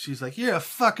 And she's like, "You're a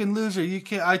fucking loser. You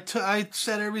can't. I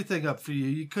set everything up for you.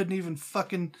 You couldn't even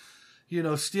fucking,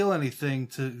 steal anything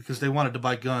because they wanted to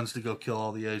buy guns to go kill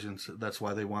all the Asians. That's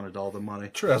why they wanted all the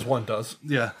money." Sure, as one does.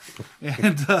 Yeah,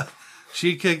 and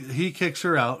he kicks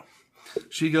her out.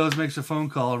 She goes, makes a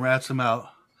phone call, and rats him out.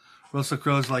 Russell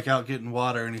Crowe's like out getting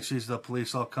water, and he sees the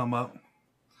police all come up,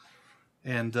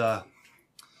 and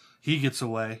he gets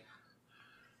away.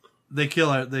 They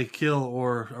kill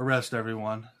or arrest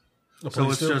everyone. So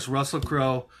it's just Russell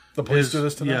Crowe. The police do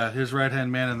this to them? Yeah, his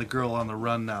right-hand man and the girl on the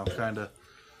run now, kind of.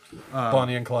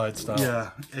 Bonnie and Clyde style. Yeah.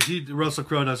 Russell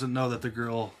Crowe doesn't know that the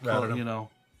girl,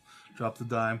 dropped the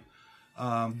dime.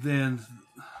 Then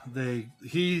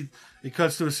it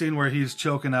cuts to a scene where he's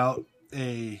choking out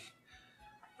a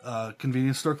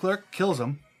convenience store clerk, kills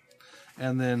him.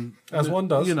 And then, as one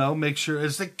does, make sure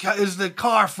is the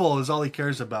car full is all he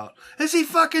cares about. Is he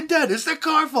fucking dead? Is the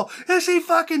car full? Is he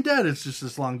fucking dead? It's just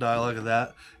this long dialogue of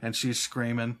that, and she's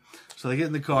screaming. So they get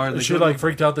in the car. Is she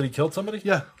freaked out that he killed somebody?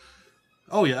 Yeah.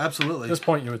 Oh yeah, absolutely. At this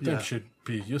point, you would think she'd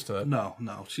be used to that. No,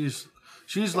 she's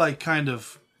like kind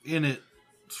of in it,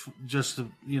 just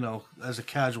to, as a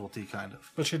casualty kind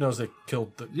of. But she knows they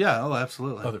killed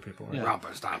absolutely other people. Right? Yeah. Romper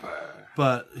stomper.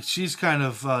 But she's kind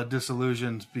of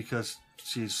disillusioned because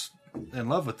she's in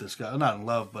love with this guy. Not in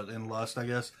love, but in lust, I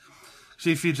guess.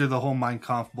 She feeds her the whole Mein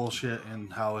Kampf bullshit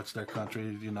and how it's their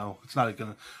country. It's not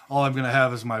gonna. All I'm gonna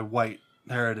have is my white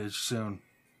heritage soon.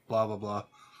 Blah blah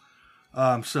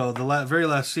blah. So the very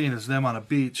last scene is them on a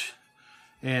beach,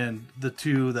 and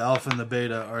the alpha and the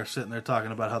beta are sitting there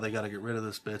talking about how they got to get rid of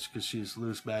this bitch because she's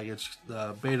loose baggage.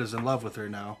 The beta's in love with her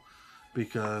now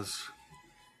because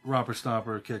Romper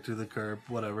Stomper kicked her to the curb,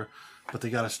 whatever. But they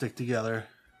got to stick together.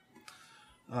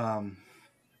 And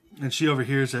she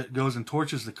overhears it, goes and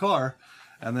torches the car,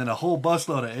 and then a whole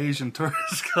busload of Asian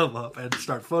tourists come up and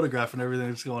start photographing everything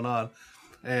that's going on.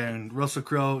 And Russell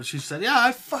Crowe, she said, "Yeah,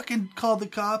 I fucking called the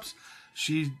cops."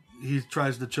 He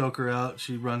tries to choke her out.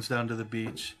 She runs down to the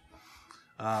beach.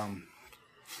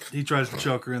 He tries to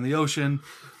choke her in the ocean.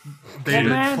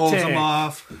 Beta pulls him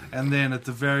off, and then at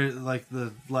the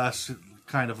the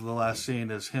last scene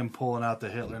is him pulling out the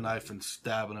Hitler knife and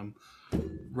stabbing him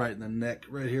right in the neck,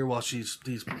 right here, while he's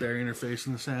burying her face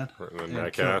in the sand. Right in the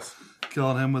neck ass.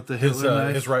 Killing him with the Hitler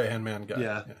knife. His right hand man guy.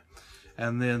 Yeah.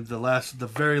 And then the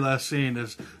very last scene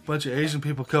is a bunch of Asian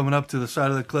people coming up to the side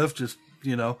of the cliff, just,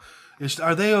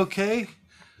 are they okay?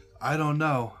 I don't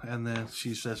know. And then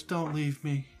she says, don't leave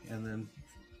me. And then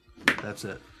that's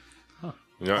it.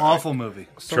 Awful movie.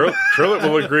 Turlet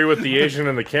will agree with the Asian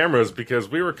and the cameras because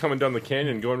we were coming down the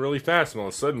canyon going really fast, and all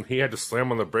of a sudden he had to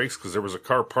slam on the brakes because there was a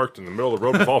car parked in the middle of the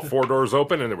road with all 4 doors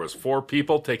open, and there was 4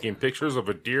 people taking pictures of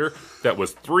a deer that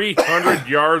was 300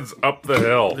 yards up the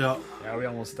hill. Yeah, we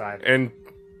almost died. And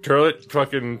Turlet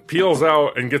fucking peels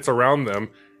out and gets around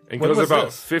them and goes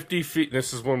about 50 feet.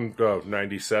 This is one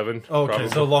 97. Oh, okay, probably.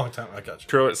 so a long time. I got you.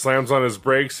 Turlet slams on his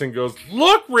brakes and goes,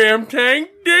 "Look, Ramtang,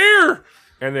 deer!"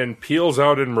 And then peels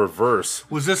out in reverse.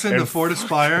 Was this in the Ford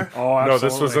Aspire? Oh, absolutely. No,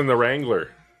 this was in the Wrangler.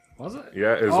 Was it?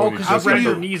 Yeah. It was Oh, when you because just you ran got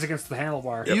your the- knees against the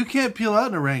handlebar. You can't peel out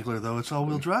in a Wrangler, though. It's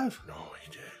all-wheel drive. No, he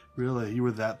did. Really? You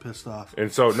were that pissed off?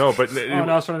 And so, no, but Oh,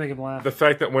 no, I was trying to make him laugh. the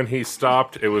fact that when he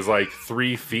stopped, it was like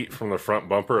 3 feet from the front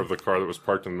bumper of the car that was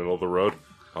parked in the middle of the road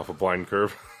off a blind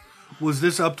curve. Was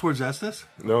this up towards Estes?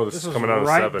 No, this is was coming out of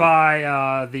right 7.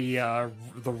 by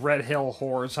the Red Hill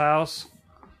Whore's house.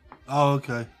 Oh,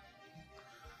 okay.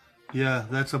 Yeah,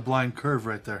 that's a blind curve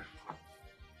right there.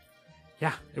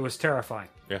 Yeah, it was terrifying.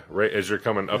 Yeah, right as you're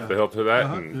coming up the hill to that,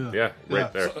 and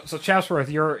right there. So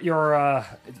Chapsworth, your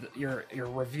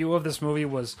review of this movie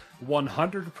was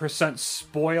 100%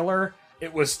 spoiler.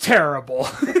 It was terrible.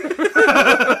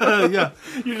 Yeah.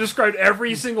 You described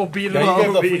every single beat of Yeah, the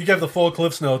you movie. gave the full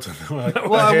Cliff's Notes.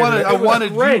 Well, I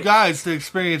wanted you great. guys to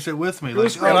experience it with me. It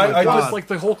was Like, great. oh my It was God. like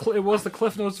the whole. It was the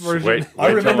Cliff Notes version. Wait, I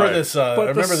wait remember till this. But I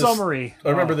remember the this summary. I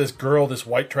remember this girl, this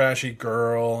white trashy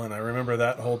girl, and I remember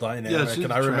that whole dynamic. Yeah, she's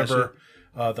and I remember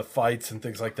the fights and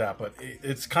things like that. But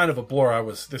it's kind of a blur.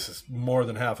 This is more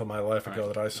than half of my life ago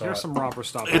that I saw. Here's it. some romper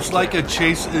stuff. It's like a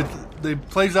chase. It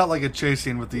plays out like a chase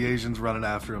scene with the Asians running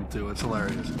after him, too. It's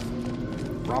hilarious.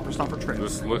 romper stomper trick.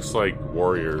 This looks like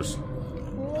Warriors.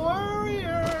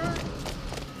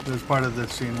 There's part of the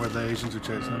scene where the Asians are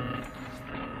chasing him.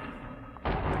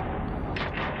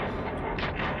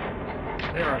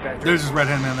 They are a bad There's this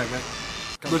red-hand man, that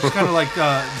guy. Looks kind of like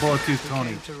Bullet Tooth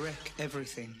Tony To wreck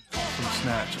everything. from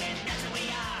Snatch.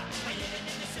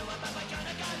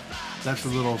 That's the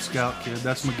little scout kid.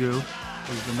 That's Magoo.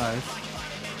 There's the knife.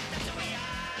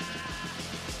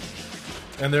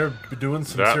 And they're doing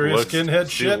some That serious looks skinhead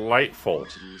shit. delightful.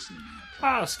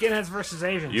 Oh, Skinheads versus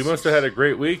Asians. You must have had a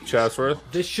great week, Chatsworth.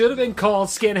 This should have been called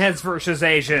Skinheads versus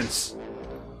Asians.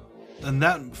 And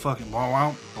that fucking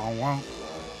wow.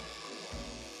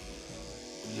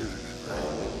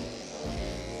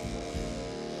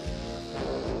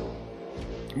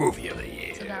 Movie of the year.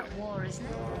 It's about war, isn't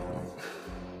it?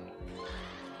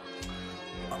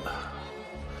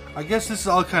 I guess this is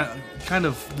all kind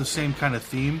of the same kind of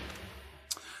theme.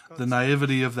 The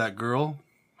naivety of that girl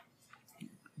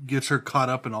gets her caught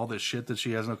up in all this shit that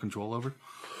she has no control over.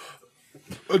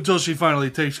 Until she finally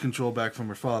takes control back from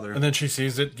her father. And then she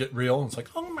sees it get real, and it's like,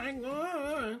 oh my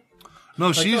god. No,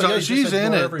 Like, she's oh, yeah, you she's just in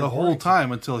ignore it every the whole word.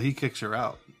 time until he kicks her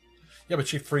out. Yeah, but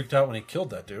she freaked out when he killed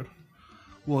that dude.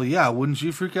 Well, yeah, wouldn't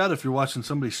you freak out if you're watching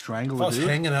somebody strangle If I a was dude?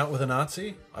 hanging out with a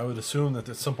Nazi, I would assume that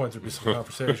at some point there'd be some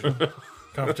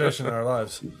confrontation in our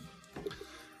lives.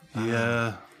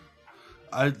 Yeah.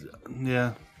 I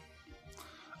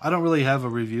don't really have a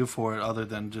review for it other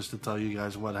than just to tell you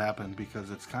guys what happened because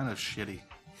it's kind of shitty.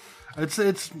 It's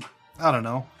I don't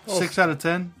know, 6 out of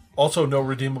 10. Also, no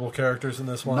redeemable characters in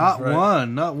this one. Not right?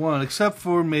 not one, except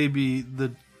for maybe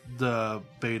the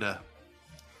beta,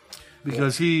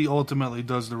 because he ultimately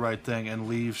does the right thing and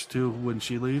leaves too when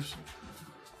she leaves.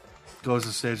 Goes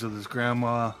to stage with his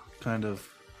grandma, kind of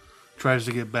tries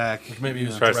to get back. Maybe he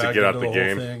was Tries to dragged get out into the whole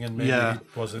game. thing, and maybe Yeah,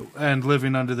 he wasn't. and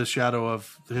living under the shadow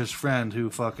of his friend, who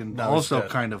fucking Now he's also dead.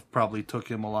 kind of probably took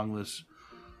him along this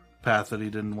path that he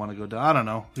didn't want to go down. I don't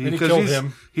know. And he 'Cause killed he's,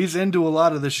 him. He's into a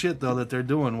lot of the shit though that they're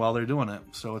doing while they're doing it,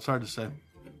 so it's hard to say.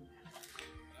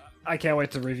 I can't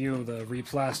wait to review the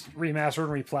remastered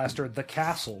and replastered The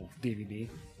Castle DVD.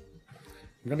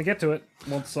 I'm gonna get to it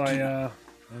once I am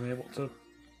able to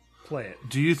play it.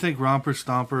 Do you think Romper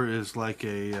Stomper is like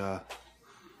a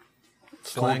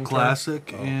Slang cult term?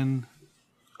 classic in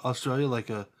Australia? Like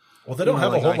a Well, they don't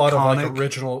have like a whole lot of like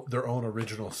iconic- their own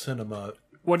original cinema.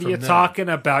 What are from you them. talking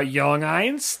about, young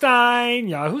Einstein?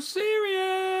 Yahoo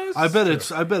Serious? I bet it's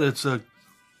a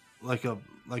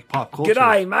like pop culture.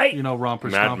 G'day, mate. You know, Romper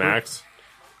Mad Stomper. Max.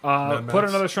 Mad Put Max,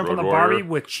 another shrimp on Road the Warrior. Barbie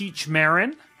with Cheech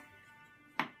Marin.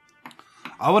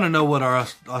 I want to know what our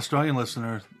Australian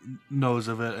listener knows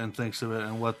of it and thinks of it,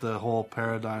 and what the whole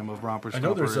paradigm of Romper Stomper I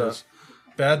know there's is.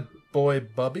 a Bad Boy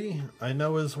Bubby. I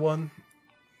know is one,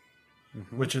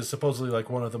 which is supposedly like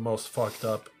one of the most fucked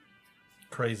up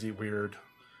crazy, weird,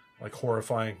 like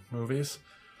horrifying movies.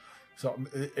 So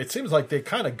it seems like they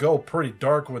kind of go pretty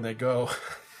dark when they go.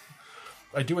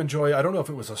 I do enjoy, I don't know if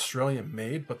it was Australian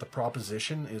made, but The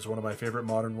Proposition is one of my favorite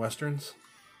modern westerns,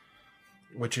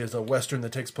 which is a western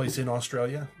that takes place in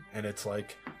Australia, and it's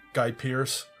like Guy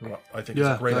Pearce, who I think is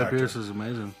a great actor. Guy Pearce is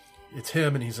amazing. It's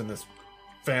him, and he's in this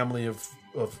family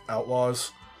of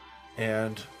outlaws,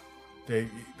 and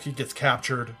he gets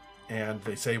captured, and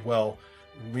they say, well,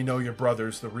 we know your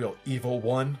brother's the real evil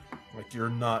one, like you're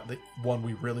not the one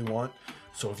we really want,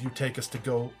 so if you take us to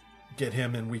go get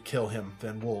him and we kill him,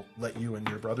 then we'll let you and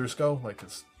your brothers go, like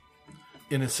his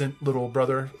innocent little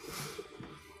brother.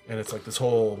 And it's like this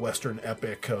whole western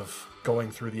epic of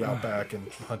going through the outback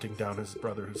and hunting down his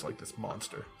brother who's like this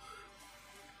monster.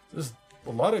 There's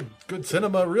a lot of good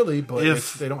cinema, really, but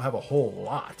they don't have a whole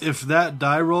lot. If that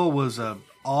die roll was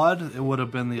odd, it would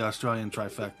have been the Australian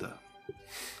trifecta.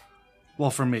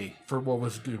 Well, for me. For what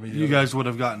was good? You guys would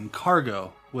have gotten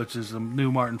Cargo, which is the new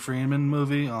Martin Freeman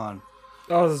movie on...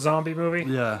 Oh, the zombie movie?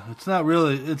 Yeah, it's not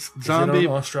really... It's zombie... Is it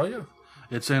in Australia?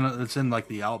 It's in like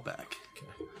the outback.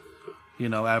 Okay. You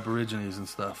know, Aborigines and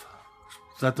stuff.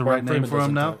 Is that the right name for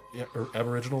them now? Yeah, or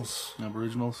Aboriginals.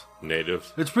 Aboriginals.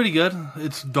 Natives. It's pretty good.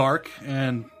 It's dark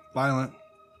and violent.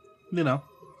 You know.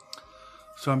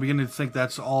 So I'm beginning to think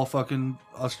that's all fucking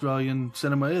Australian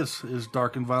cinema is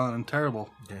dark and violent and terrible.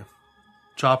 Yeah.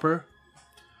 Chopper.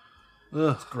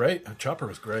 Ugh. It's great. Chopper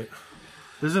was great.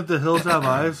 Isn't The Hills Have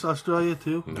Eyes Australia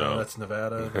too? No, that's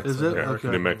Nevada. Is it? Okay.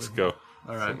 New Mexico.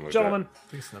 All right. Like gentlemen,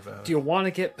 Nevada. Do you want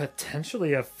to get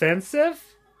potentially offensive?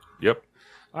 Yep.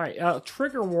 All right.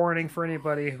 Trigger warning for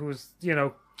anybody who's,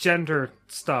 gender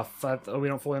stuff that we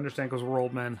don't fully understand because we're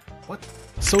old men. What?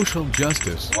 Social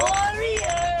justice. Warriors,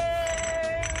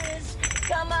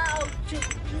 come out to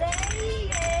play.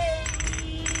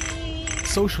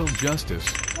 Social justice.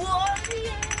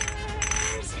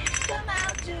 Warriors, come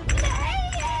out to play.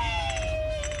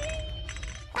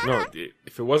 No,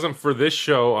 if it wasn't for this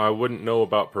show, I wouldn't know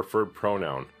about preferred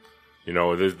pronoun.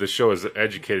 This show has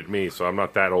educated me, so I'm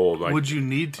not that old. Would you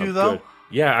need to, though? Good.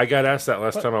 Yeah, I got asked that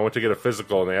last time I went to get a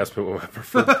physical, and they asked me what my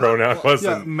preferred pronoun was.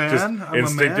 Yeah, and man, just I'm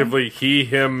instinctively, he,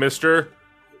 him, mister.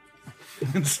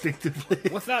 Instinctively.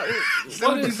 What's that?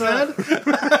 What is that?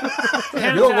 You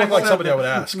don't look like somebody I would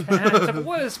ask.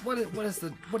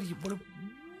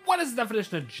 What is the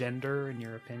definition of gender in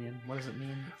your opinion? What does it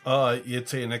mean?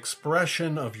 It's an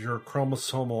expression of your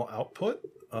chromosomal output.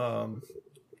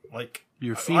 Like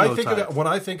your phenotype. When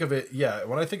I think of it,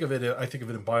 I think of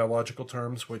it in biological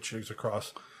terms, which is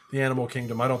across the animal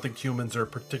kingdom. I don't think humans are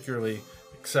particularly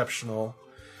exceptional,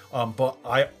 but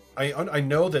I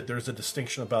know that there's a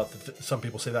distinction about some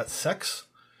people say that's sex.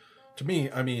 To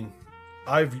me, I mean,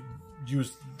 I've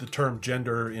used the term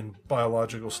gender in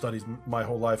biological studies my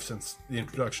whole life since the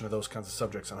introduction of those kinds of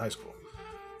subjects in high school.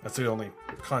 That's the only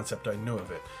concept I knew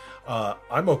of it.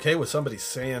 I'm okay with somebody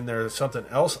saying there's something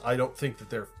else. I don't think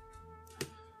that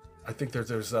I think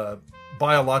there's a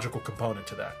biological component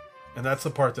to that. And that's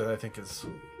the part that I think is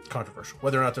controversial.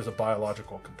 Whether or not there's a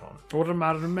biological component. What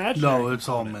about an imaginary? No, it's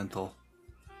all mental.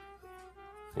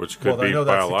 Which could be I know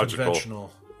biological. That's the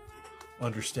conventional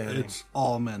understanding. It's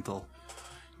all mental.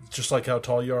 Just like how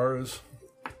tall Yara is.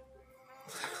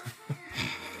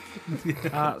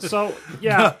 So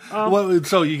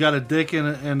you got a dick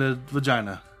and a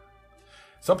vagina.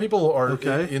 Some people are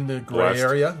in the gray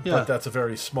area, but that's a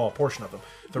very small portion of them.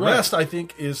 The rest, I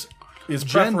think, is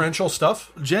preferential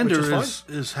stuff. Gender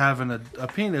is having a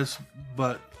penis,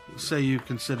 but say you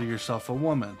consider yourself a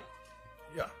woman.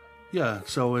 Yeah. Yeah,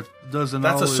 so it doesn't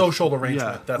That's always... a social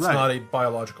arrangement. Yeah, that's not a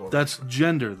biological arrangement. That's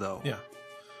gender, though. Yeah.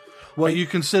 What you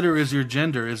consider as your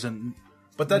gender isn't...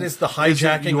 But that is the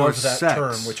hijacking of that sex.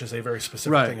 term, which is a very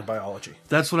specific thing in biology.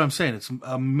 That's what I'm saying. It's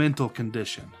a mental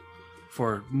condition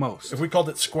for most. If we called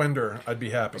it squender, I'd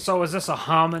be happy. So is this a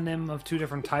homonym of two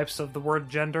different types of the word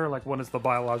gender? Like one is the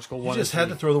biological, one You just is had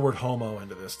to throw the word homo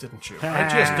into this, didn't you? I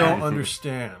just don't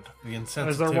understand the insensitivity.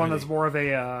 Is there one that's more of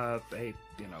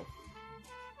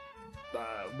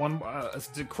one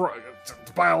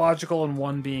biological and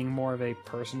one being more of a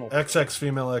personal? XX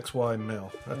female, XY male.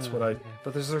 That's what I...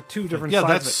 But there's two different sides. Yeah,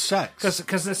 that's sex.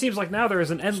 Because it seems like now there is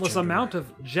an endless amount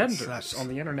of genders on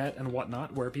the internet and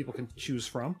whatnot where people can choose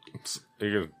from.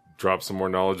 You're going to drop some more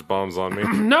knowledge bombs on me?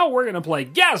 No, we're going to play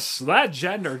Guess That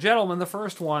Gender. Gentlemen, the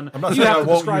first one. I'm not saying I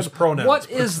won't use pronouns. What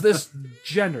is this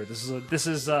gender? This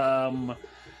is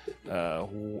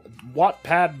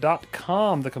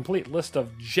Wattpad.com, the complete list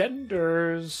of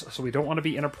genders. So we don't want to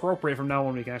be inappropriate from now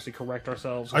on. We can actually correct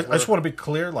ourselves. I just want to be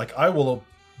clear. Like, I will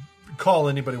call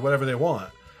anybody whatever they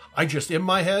want. I just, in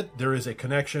my head, there is a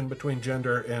connection between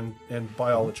gender and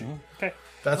biology. Okay.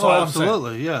 That's all I'm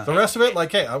absolutely, saying. yeah. The rest of it,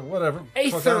 like, hey, whatever. Fuck, I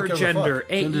don't Aether give a gender.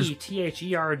 fuck.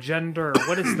 A-E-T-H-E-R gender.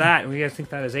 What is that? We guys think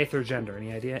that is aether gender.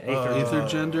 Any idea? Aether. Aether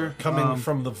gender? Coming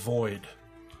from the void.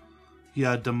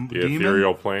 Yeah, The demon?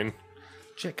 ethereal plane.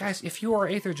 Guys, if you are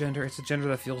aether gender, it's a gender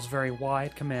that feels very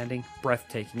wide, commanding,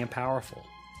 breathtaking, and powerful.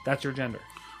 That's your gender.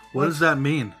 What does that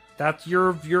mean? That's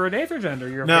you're an aether gender.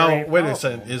 You're Now, very wait a powerful.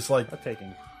 second. Is like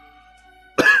Breathtaking.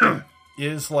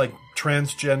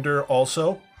 transgender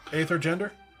also aether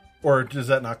gender? Or does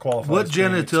that not qualify? What as being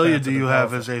genitalia expansive do you and have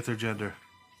powerful? as aether gender?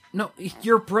 No,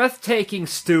 you're breathtaking,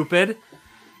 stupid.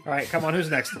 All right, come on.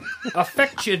 Who's next?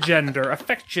 Affectia gender.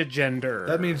 Affectia gender.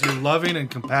 That means you're loving and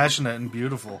compassionate and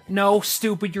beautiful. No,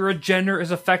 stupid. Your gender is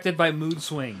affected by mood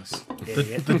swings.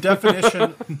 Idiot. The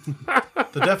definition,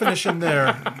 the definition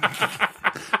there,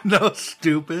 No,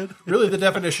 stupid. really the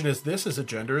definition is this is a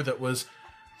gender that was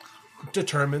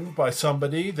determined by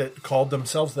somebody that called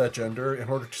themselves that gender in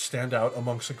order to stand out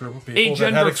amongst a group of people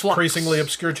that had Agender flux. increasingly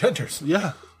obscure genders.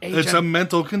 Yeah. It's a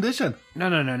mental condition. No.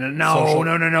 Social.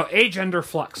 Agender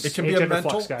flux. It can be a Agender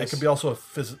mental. flux, guys. It can be also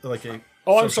like a.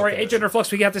 Oh, I'm social sorry. condition. Agender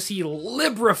flux. We have to see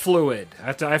Libra fluid. I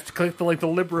have to click the link to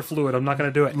Libra fluid. I'm not going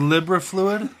to do it. Libra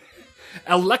fluid?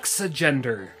 Alexa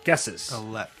gender. Guesses.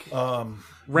 Alec. I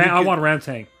want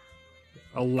Ramtang.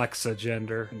 Alexa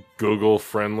gender. Google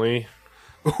friendly.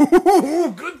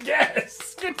 Ooh, good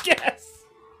guess. Good guess.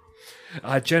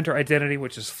 Gender identity,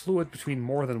 which is fluid between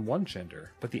more than one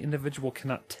gender, but the individual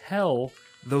cannot tell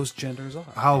those genders are.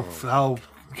 How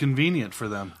convenient for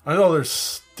them. I know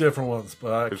there's different ones,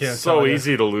 but I can't. It's so tell you.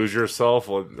 easy to lose yourself.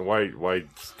 Why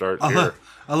start here?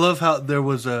 I love how there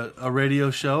was a radio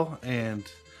show and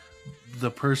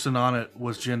the person on it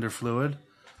was gender fluid,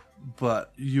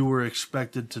 but you were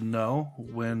expected to know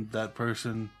when that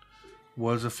person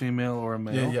was a female or a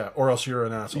male. Yeah, or else you're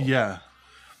an asshole. Yeah.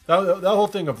 That whole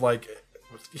thing of like,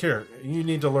 here, you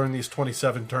need to learn these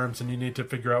 27 terms and you need to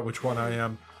figure out which one I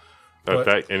am.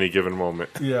 At any given moment.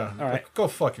 Yeah. All right. Like, go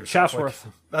fuck yourself. Chatsworth.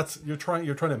 Like, that's you're trying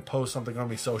to impose something on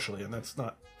me socially, and that's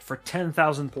not. For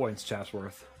 10,000 points,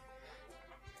 Chatsworth.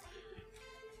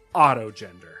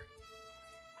 Autogender.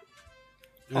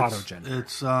 Autogender.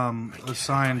 It's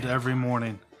assigned every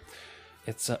morning.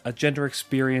 It's a gender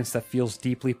experience that feels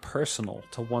deeply personal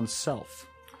to oneself.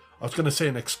 I was going to say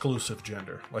an exclusive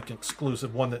gender, like an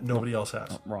exclusive one that nobody else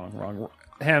has. Wrong.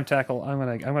 Ham tackle. I'm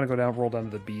gonna go down, roll down to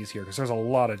the B's here because there's a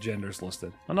lot of genders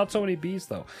listed. Well, not so many B's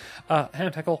though.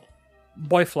 Ham tackle.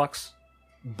 Boy flux.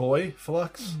 Boy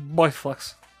flux? Boy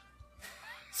flux.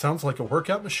 Sounds like a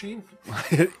workout machine.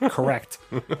 Correct.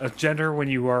 A gender when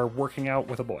you are working out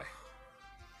with a boy.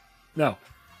 No.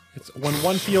 It's when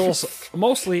one feels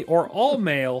mostly or all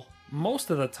male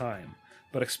most of the time,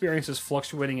 but experiences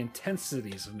fluctuating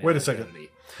intensities of male Wait a second. identity.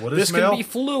 What is This male? can be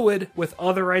fluid with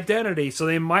other identity, so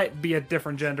they might be a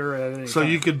different gender at any So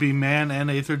time. you could be man and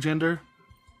aether gender?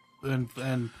 And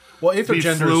Well, aether be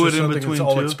gender is fluid just in something that's between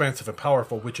all two? expansive and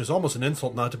powerful, which is almost an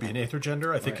insult not to be an aether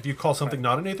gender. I think if you call something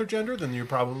not an aether gender, then you're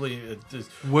probably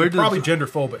Where you're does- probably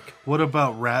genderphobic. what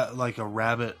about like a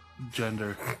rabbit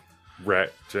gender?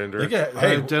 Rat gender. Like, yeah, I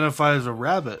hey, identify as a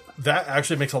rabbit that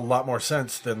actually makes a lot more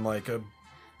sense than like a,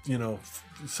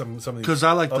 some of these. because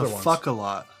I like to other ones. fuck a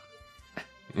lot.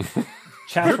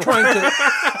 You're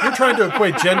trying to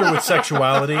equate gender with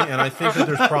sexuality, and I think that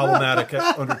there's problematic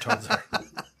undertones there.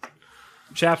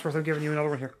 Chatsworth, I'm giving you another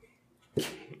one here.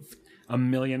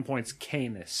 1,000,000 points.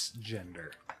 Canis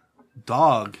gender.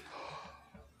 Dog.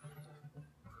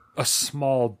 A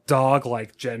small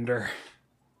dog-like gender.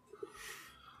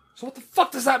 So what the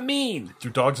fuck does that mean? Do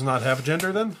dogs not have a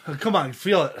gender then? Come on,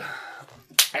 feel it.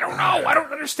 I don't know. I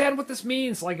don't understand what this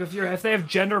means. Like if they have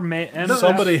gender and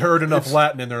Somebody heard enough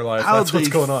Latin in their life. How That's what's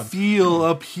they going on. feel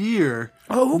up here.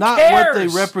 Oh, who not cares? what they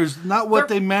represent, not what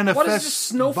they manifest What is this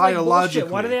snowflake biologically.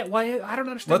 bullshit? Why I don't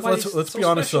understand. Let's be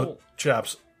honest, though,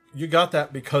 chaps. You got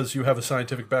that because you have a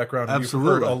scientific background and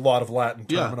Absolutely. you've heard a lot of Latin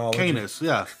Yeah, terminology. canis,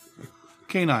 yeah.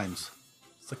 Canines.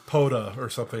 It's like poda or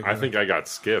something. I think I got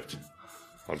skipped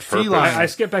on purpose. Feline. I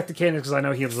skipped back to Canis because I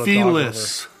know he was a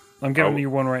Felis. dog lover. I'm giving you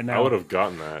one right now. I would have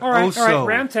gotten that. All right, Also-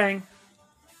 Ramtang.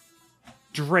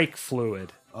 Drake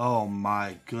fluid. Oh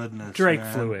my goodness. Drake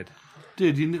man. fluid.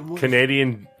 Dude, you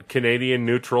Canadian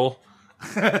neutral.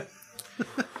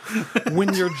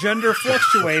 When your gender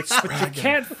fluctuates, but you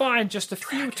can't find just a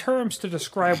few terms to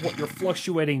describe what your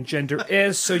fluctuating gender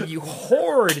is, so you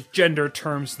hoard gender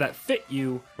terms that fit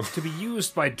you to be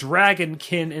used by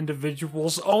dragonkin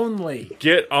individuals only.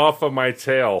 Get off of my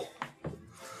tail.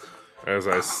 as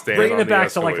I stand Bringing on it the back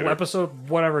to like escalator. episode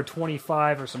whatever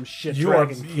 25 or some shit. You are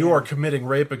Dragon you King. are committing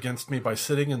rape against me by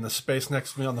sitting in the space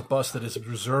next to me on the bus that is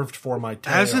reserved for my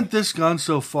tail. Hasn't this gone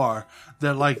so far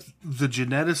that like the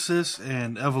geneticists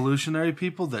and evolutionary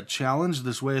people that challenge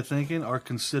this way of thinking are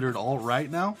considered alt-right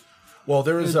now? Well,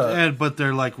 there is but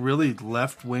they're like really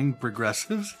left-wing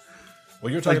progressives.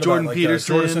 Well, you're talking like Jordan about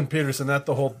Peterson. Jordan Peterson, that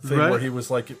the whole thing Right? where he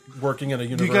was like working at a You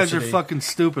university. guys are fucking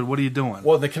stupid. What are you doing?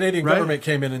 Well, the Canadian Right? government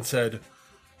came in and said,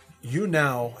 you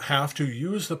now have to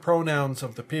use the pronouns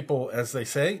of the people as they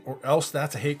say, or else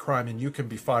that's a hate crime and you can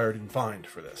be fired and fined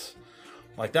for this.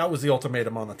 Like, that was the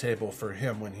ultimatum on the table for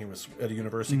him when he was at a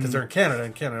university, because they're in Canada,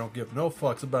 and Canada don't give no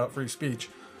fucks about free speech.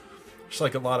 Just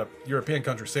like a lot of European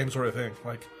countries, same sort of thing.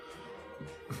 Like,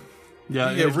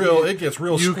 Yeah, it gets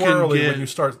real you can squirrely get when you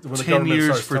start when the 10 government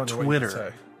years starts for telling you what you can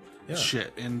Twitter. say. Yeah.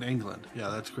 Shit in England. Yeah,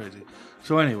 that's crazy.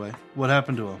 So anyway, what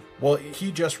happened to him? Well,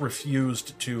 he just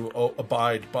refused to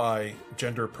abide by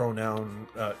gender pronoun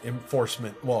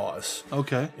enforcement laws.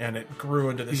 Okay. And it grew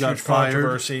into this He got huge fired?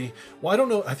 controversy. Well, I don't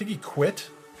know. I think he quit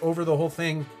over the whole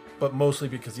thing, but mostly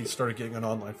because he started getting an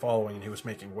online following and he was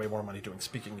making way more money doing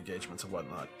speaking engagements and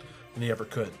whatnot than he ever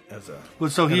could as a. Well,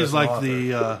 so and he's as an like author.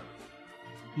 the,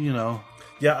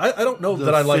 Yeah, I don't know the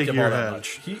that I like him all that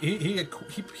figurehead.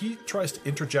 much. He tries to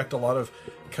interject a lot of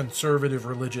conservative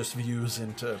religious views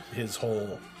into his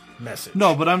whole message.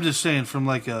 No, but I'm just saying from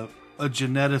like a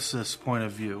geneticist point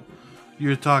of view,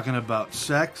 you're talking about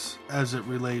sex as it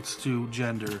relates to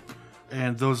gender,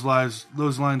 and those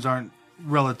lines aren't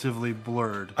relatively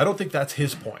blurred. I don't think that's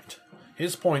his point.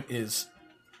 His point is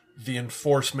the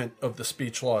enforcement of the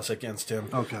speech laws against him.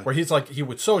 Okay. Where he's like, he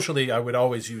would socially, I would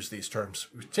always use these terms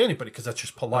to anybody because that's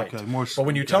just polite. Okay, but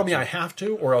when you tell me I have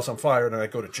to, or else I'm fired and I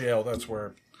go to jail, that's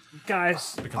where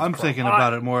Guys, it becomes I'm a problem. thinking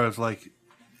about it more as like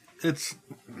it's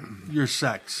your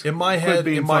sex. In my Quit head,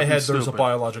 being there's a fucking stupid.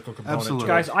 biological component. Absolutely.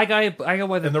 To it. guys, I go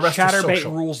by And the the rest is chatterbait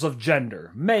social. rules of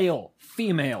gender: male,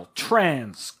 female,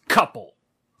 trans, couple.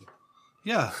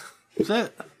 Yeah, that's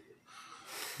it.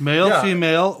 Male, Yeah.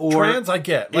 female, or Trans, I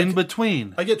get. Like, in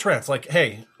between. I get trans. Like,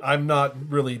 hey, I'm not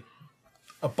really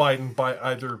abiding by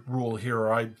either rule here,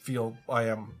 or I feel I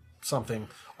am something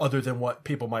other than what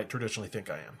people might traditionally think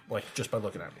I am, like just by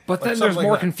looking at me. But Like, then something there's like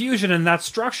more that. confusion in that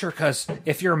structure because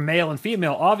if you're male and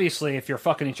female, obviously, if you're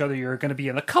fucking each other, you're going to be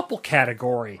in the couple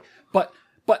category.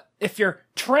 But if you're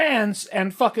trans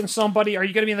and fucking somebody, are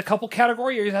you going to be in the couple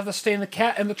category, or you have to stay in the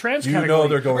trans You category? know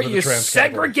they're going are to the you trans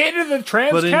category. segregated in the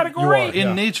trans But category? You are. in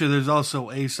Yeah. nature, there's also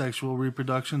asexual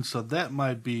reproduction, so that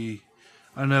might be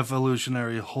an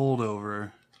evolutionary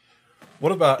holdover.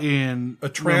 What about In a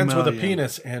trans with a mammalian.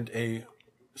 penis and a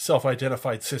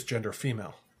self-identified cisgender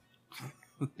female?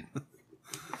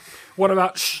 What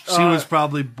about She was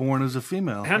probably born as a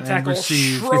female. and pentacle,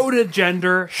 received-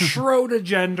 Schrodegender,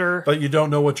 But you don't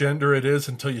know what gender it is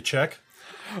until you check.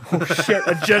 shit,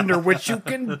 a gender which you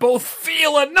can both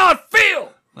feel and not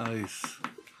feel. Nice.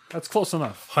 That's close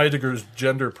enough. Heidegger's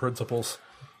gender principles.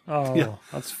 Oh, Yeah.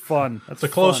 that's fun. That's The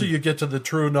closer fun. you get to the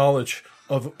true knowledge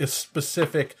of a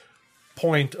specific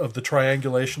point of the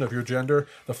triangulation of your gender,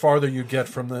 the farther you get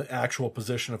from the actual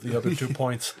position of the other 2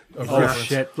 points of Oh, reference.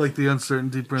 shit. Like the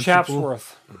uncertainty principle.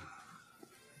 Chapsworth.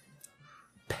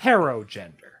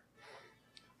 Perogender.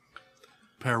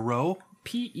 Perot?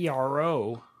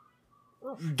 P-E-R-O.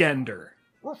 Gender.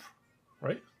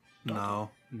 Right?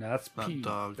 No. No, that's Not P.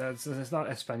 dog. It's not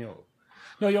Espanol.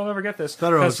 No, you'll never get this.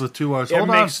 Perot 'cause is with 2 R's. it Hold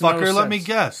on, makes no fucker. Let me sense.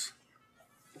 guess.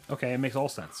 Okay, it makes all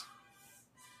sense.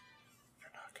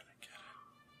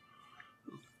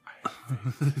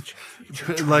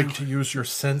 Like To use your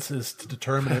senses to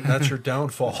determine it, that's your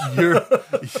downfall.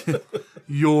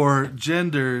 your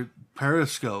gender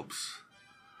periscopes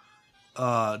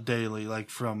daily, like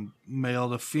from male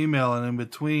to female and in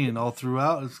between, all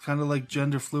throughout. It's kind of like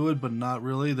gender fluid, but not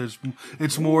really.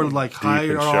 It's more like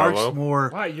higher and arcs, shallow. more.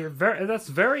 Wow, that's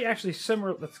very actually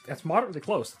similar. That's moderately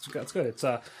close. That's good. It's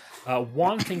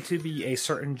wanting to be a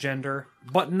certain gender,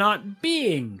 but not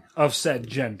being of said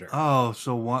gender. Oh,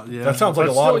 so one, yeah. That sounds like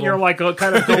But a lot still, of you're them. like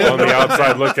kind of going On the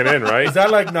outside looking in, right? Is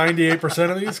that like 98%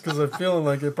 of these? Because I'm feeling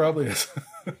like it probably is.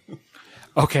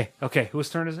 Okay. Whose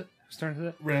turn is it?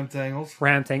 Ramtangles.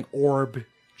 Rantang orb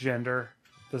gender.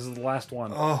 This is the last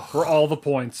one Oh. for all the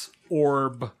points.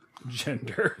 Orb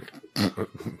gender.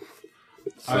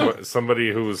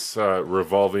 Somebody whose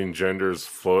revolving genders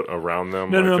float around them.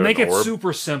 No, like make an it orb.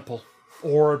 super simple.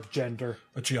 Orb gender.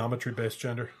 A geometry-based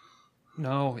gender.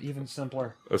 No, even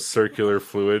simpler. A circular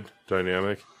fluid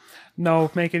dynamic.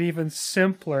 No, make it even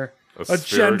simpler. A A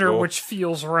gender spherical? which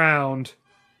feels round.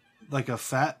 Like a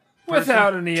fat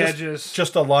Without any edges.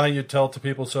 Just a lie you tell to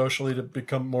people socially to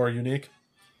become more unique.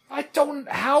 I don't.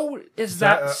 How is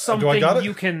that something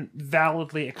you can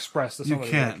validly express to You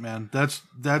somebody? can't, man.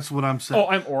 That's what I'm saying. Oh,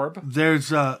 I'm Orb.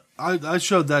 There's I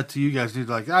showed that to you guys. You're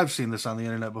like, I've seen this on the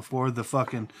internet before. The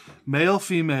fucking male,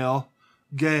 female,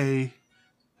 gay,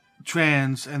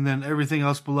 trans, and then everything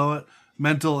else below it.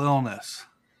 Mental illness.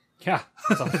 Yeah,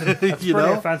 that's pretty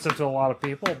offensive to a lot of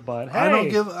people. But hey,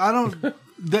 I don't.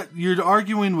 That you're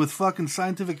arguing with fucking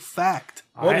scientific fact.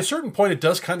 Well, at a certain point, it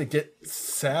does kind of get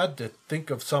sad to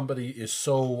think of somebody is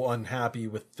so unhappy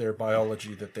with their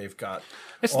biology that they've got.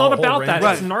 It's not about that.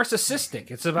 It's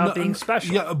narcissistic. It's about being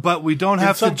special. Yeah, but we don't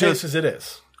have to just. In some cases, it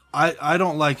is. I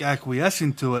don't like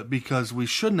acquiescing to it because we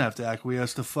shouldn't have to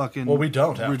acquiesce to fucking. Well, we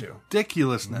don't have to.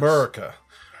 Ridiculousness. America.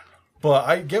 But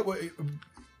I get what.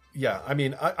 Yeah, I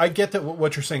mean, I get that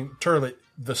what you're saying, Turlet.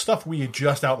 The stuff we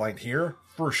just outlined here,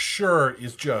 for sure,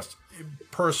 is just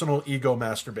personal ego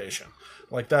masturbation.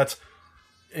 Like that's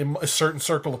in a certain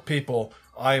circle of people.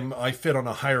 I fit on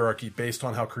a hierarchy based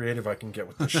on how creative I can get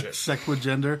with this shit.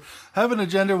 Sequigender. Having a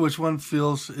gender which one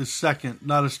feels is second,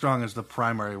 not as strong as the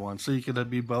primary one. So you could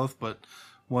be both, but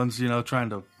one's, trying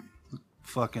to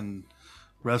fucking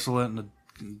wrestle it in a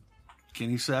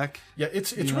guinea sack. Yeah,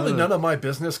 it's really none of my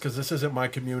business because this isn't my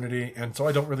community, and so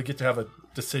I don't really get to have a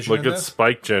decision. Look at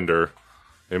spike gender.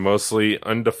 A mostly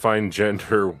undefined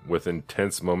gender with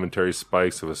intense momentary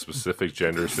spikes of a specific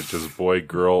gender, such as boy,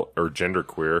 girl, or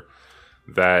genderqueer,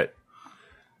 that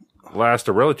last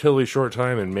a relatively short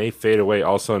time and may fade away,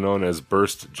 also known as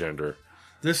burst gender.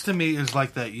 This to me is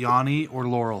like that Yanni or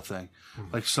Laurel thing.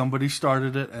 Like somebody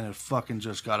started it and it fucking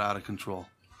just got out of control.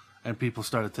 And people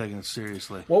started taking it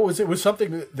seriously. What was it? It was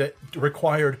something that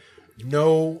required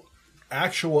no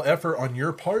actual effort on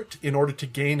your part in order to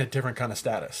gain a different kind of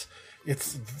status.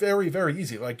 It's very, very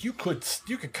easy. Like you could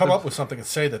come up with something and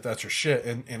say that that's your shit,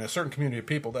 and in a certain community of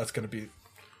people, that's going to be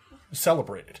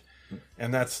celebrated,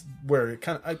 and that's where it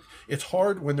kind of. It's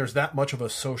hard when there's that much of a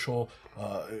social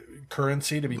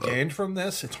currency to be gained from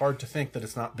this. It's hard to think that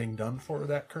it's not being done for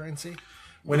that currency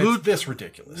when it's this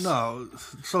ridiculous. No,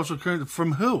 social currency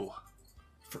from who?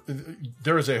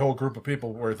 There is a whole group of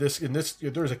people where there's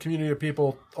a community of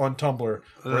people on Tumblr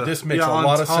where this makes a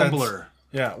lot of Tumblr. sense.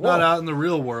 Yeah, well, not out in the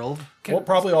real world. Well,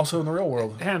 probably also in the real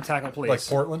world. Ham tackle, please. Like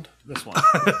Portland. This one.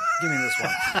 Give me this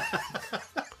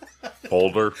one.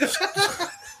 Boulder.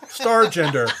 Star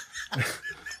gender.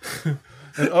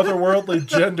 An otherworldly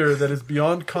gender that is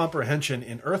beyond comprehension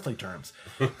in earthly terms,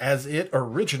 as it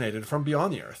originated from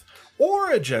beyond the earth.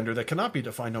 Or a gender that cannot be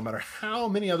defined no matter how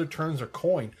many other terms are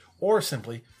coined, or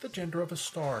simply the gender of a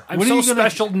star. I'm so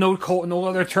special, no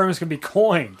other terms can be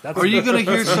coined. Are you going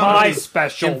to hear my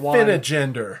special one?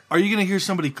 Infinigender. Are you going to hear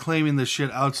somebody claiming this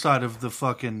shit outside of the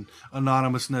fucking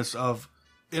anonymousness of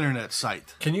internet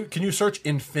site? Can you search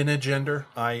infinigender?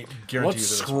 I guarantee Let's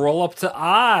you. Scroll up to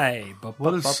I.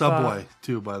 What is Subway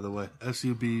too? By the way,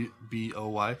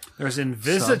 SUBBOY. There's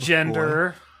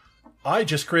Invisigender. I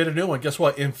just created a new one. Guess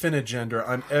what? Infinigender.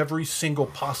 I'm every single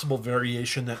possible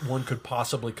variation that one could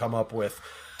possibly come up with,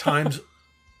 times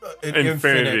an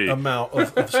infinite amount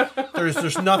of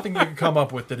there's nothing you can come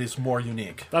up with that is more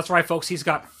unique. That's right, folks. He's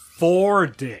got 4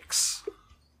 dicks.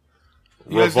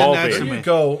 Revolving. There you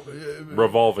go.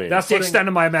 Revolving. That's the extent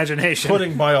of my imagination.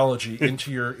 Putting biology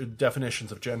into your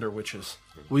definitions of gender, which is.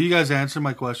 Will you guys answer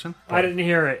my question? I didn't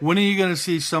hear it. When are you going to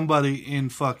see somebody in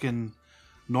fucking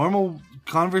normal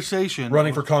conversation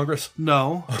running for Congress?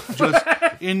 No, just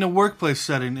in the workplace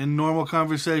setting, in normal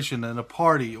conversation, at a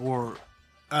party or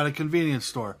at a convenience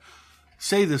store,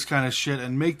 say this kind of shit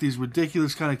and make these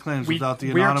ridiculous kind of claims without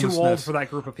the anonymous. We're too old for that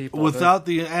group of people. Without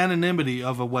the anonymity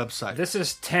of a website. This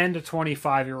is 10 to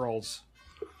 25-year-olds.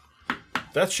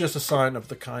 That's just a sign of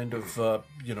the kind of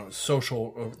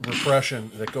social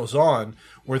repression that goes on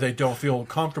where they don't feel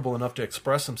comfortable enough to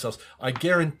express themselves. I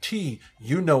guarantee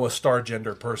you know a star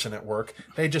gender person at work.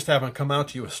 They just haven't come out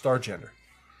to you as star gender.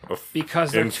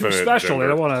 Because they're too special. Gender. They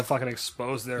don't want to fucking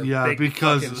expose their big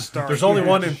because fucking star. There's only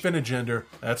one infinigender.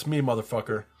 That's me,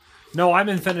 motherfucker. No, I'm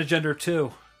infinigender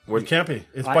too. It can't be.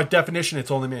 It's by definition,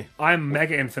 it's only me. I'm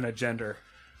mega infinigender.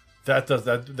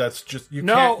 That's just you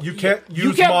can't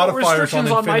use modifiers on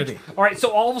infinity. All right, so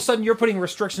all of a sudden you're putting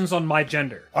restrictions on my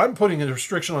gender. I'm putting a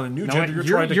restriction on a new gender. You're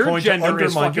trying to coin to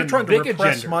undermine. You're trying to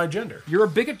repress my gender. You're a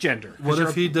bigot gender. What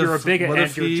if you're a bigot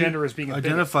and your gender is being a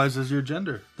identifies as your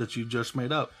gender that you just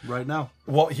made up right now?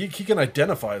 Well, he can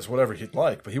identify as whatever he'd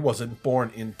like, but he wasn't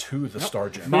born into the star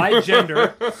gender. My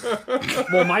gender.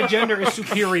 Well, my gender is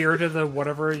superior to the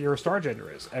whatever your star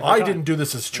gender is. I didn't do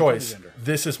this as choice.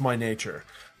 This is my nature.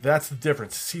 That's the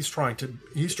difference. He's trying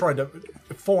to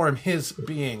form his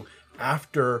being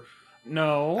after.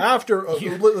 No. After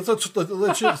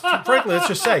let's just frankly, let's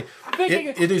just say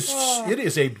it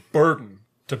is a burden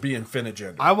to be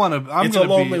infinigender. It's a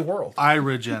lonely world.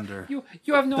 Iragender.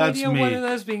 You have no That's idea me. what it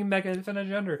is being mega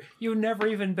infinigender. You've never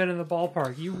even been in the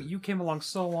ballpark. You came along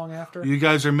so long after. You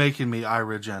guys are making me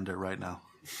Iragender right now.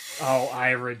 Oh,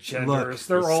 Iragenders. Look,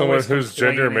 They're Someone always whose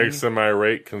gender complaining. makes them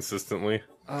irate consistently.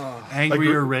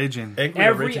 Angry or raging.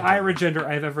 Every Iragender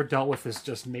I've ever dealt with has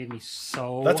just made me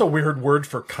so... That's a weird word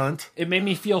for cunt. It made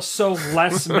me feel so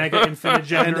less mega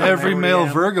infinigender. And than every I male already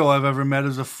am. Virgo I've ever met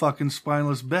is a fucking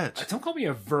spineless bitch. Don't call me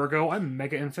a Virgo. I'm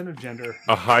mega infinigender.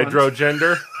 A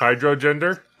hydrogender?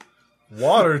 Hydrogender?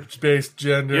 Water-based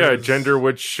gender. Yeah, a gender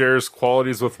which shares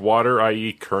qualities with water,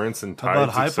 i.e. currents and How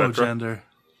about tides, etc. hypogender?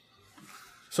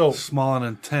 So small and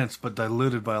intense, but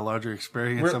diluted by a larger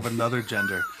experience of another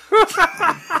gender.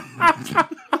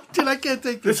 Dude, I can't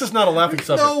take this. This is not a laughing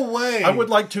subject. No way. I would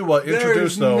like to introduce,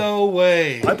 There's though. no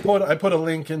way. I put a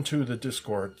link into the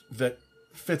Discord that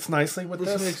fits nicely with This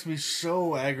this. makes me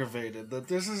so aggravated that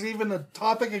this is even a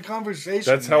topic of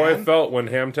conversation. That's how I man. felt when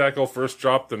Ham Tackle first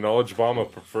dropped the knowledge bomb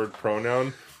of preferred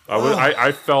pronoun.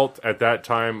 I felt at that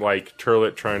time like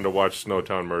Turlet trying to watch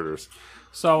Snowtown Murders.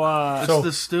 So, It's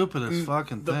the stupidest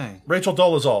fucking thing. Rachel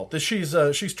Dolezal. She's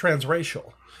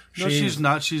transracial. No, she's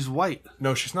not. She's white.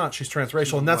 No, she's not. She's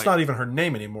transracial, and that's white. not even her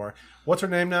name anymore. What's her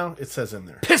name now? It says in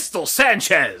there. Pistol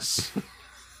Sanchez.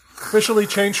 Officially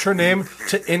changed her name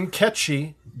to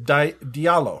Nkechi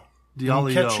Diallo.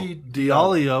 Nkechi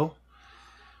Diallo.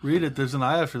 Read it. There's an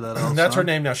I after that. Also. That's her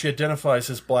name now. She identifies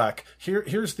as black.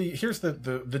 Here's the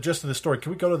gist of the story.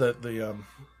 Can we go to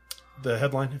the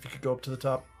headline? If you could go up to the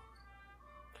top.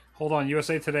 Hold on,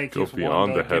 USA Today Go keeps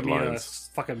beyond wanting to the give me a headlines.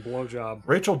 fucking blowjob.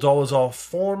 Rachel Dolezal,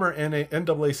 former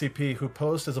NAACP who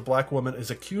posed as a black woman,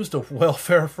 is accused of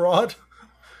welfare fraud.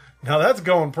 Now that's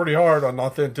going pretty hard on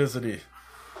authenticity.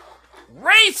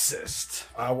 Racist.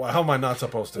 How am I not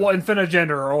supposed to? Well, infinigender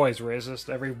are always racist.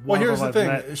 Every one Well, here's of the them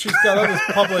I've thing. met. She's got all this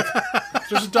public.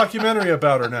 There's a documentary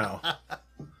about her now,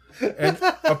 and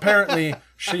apparently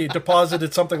she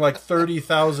deposited something like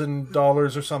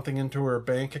 $30,000 or something into her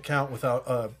bank account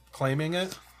without claiming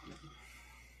it,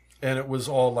 and it was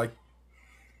all like,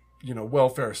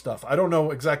 welfare stuff. I don't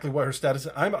know exactly what her status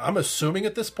is. I'm assuming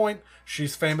at this point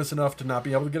she's famous enough to not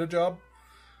be able to get a job,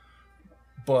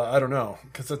 but I don't know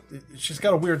because she's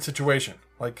got a weird situation.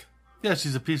 Like, yeah,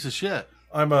 she's a piece of shit.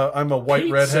 I'm a white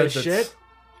Pizza redhead shit. that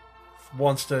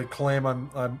wants to claim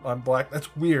I'm black.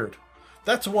 That's weird.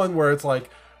 That's one where it's like,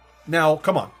 now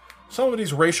come on,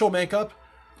 somebody's racial makeup.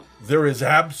 There is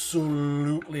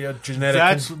absolutely a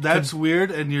genetic. That's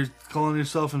weird, and you're calling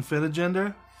yourself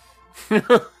infinigender.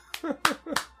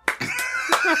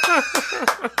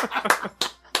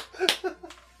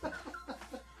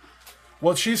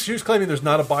 Well, she's claiming there's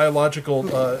not a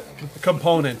biological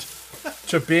component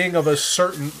to being of a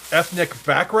certain ethnic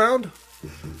background.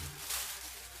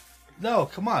 No,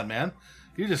 come on, man.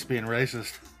 You're just being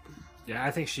racist. Yeah,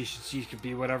 I think she could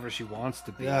be whatever she wants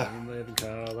to be. Yeah. Living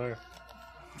color.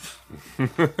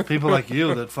 People like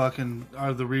you that fucking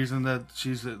are the reason that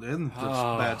she's in this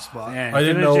bad spot. Man, I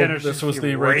didn't know infinigender this should was be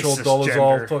the Rachel racist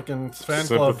Dolezal gender. fucking fan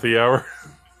club. Sympathy hour.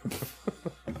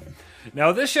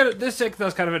 No, this shit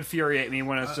does kind of infuriate me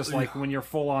when it's just like when you're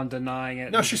full on denying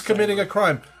it. Now and she's just saying, committing a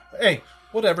crime. Hey,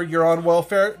 whatever, you're on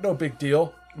welfare, no big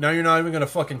deal. Now you're not even going to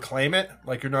fucking claim it.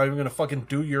 Like, you're not even going to fucking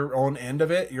do your own end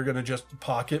of it. You're going to just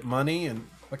pocket money and...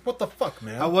 Like, what the fuck,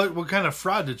 man? What kind of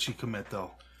fraud did she commit,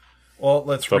 though? Well,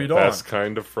 let's The read on. best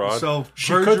kind of fraud. So,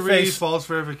 She could perjury, face- false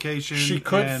verification. She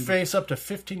could and face up to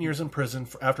 15 years in prison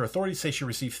after authorities say she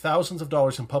received thousands of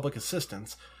dollars in public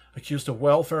assistance, accused of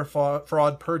welfare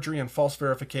fraud, perjury, and false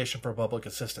verification for public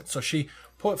assistance. So she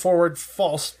put forward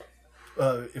false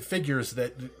figures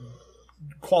that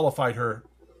qualified her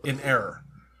in error.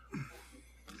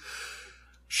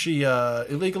 She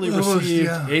illegally received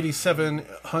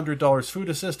 $8,700 food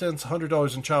assistance,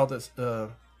 $100 in child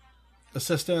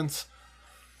assistance.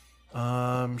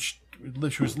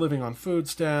 She was living on food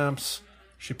stamps.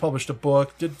 She published a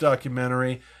book, did a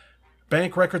documentary.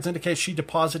 Bank records indicate she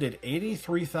deposited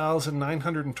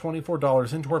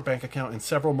 $83,924 into her bank account in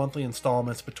several monthly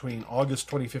installments between August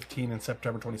 2015 and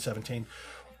September 2017.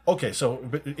 Okay, so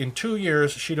in 2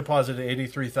 years, she deposited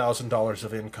 $83,000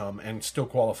 of income and still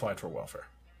qualified for welfare.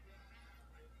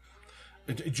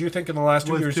 Do you think in the last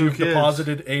 2 With years two you've kids.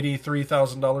 deposited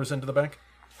 $83,000 into the bank?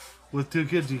 with 2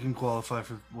 kids, you can qualify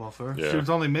for welfare. Yeah. She was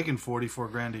only making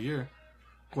 $44,000 a year,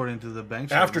 according to the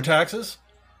bank. After statement. taxes?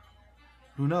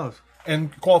 Who knows?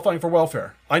 And qualifying for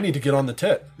welfare. I need to get on the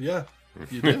tit. Yeah,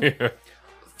 you do.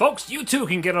 Folks, you too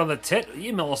can get on the tit.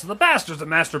 Email us at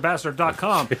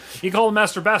thebastards@masterbastard.com. You call the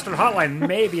Master Bastard hotline,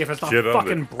 maybe if it's not Get on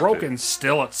fucking the broken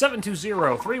still, at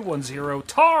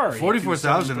 720-310-TAR.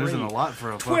 44,000 isn't a lot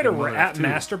for a Twitter, fucking we're mother at of two.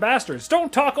 Master Bastards.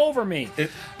 Don't talk over me. Go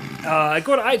to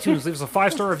iTunes, leave us a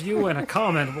 5-star review and a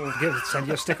comment. We'll send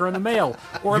you a sticker in the mail.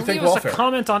 Or You think leave us welfare. a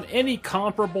comment on any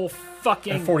comparable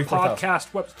fucking And 44,000.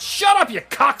 podcast web. Shut up, you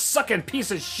cocksucking piece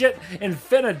of shit,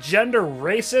 infinigender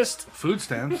racist. Food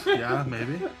stamps, yeah,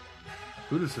 maybe.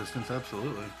 Food assistance,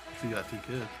 absolutely. If you got 2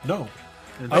 kids. No.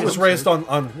 And I was some raised say-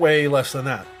 on way less than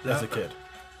that as a kid.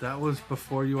 That was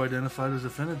before you identified as a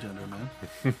finagender, man.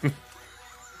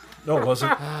 No, it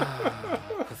wasn't.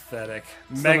 Pathetic.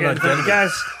 It's Mega, not an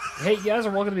identity. you guys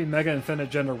are welcome to be Mega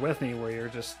Infinigender with me, where you're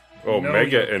just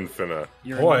Mega Infina.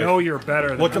 You're better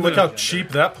than Look Mega how Infinigender. cheap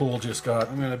that pool just got.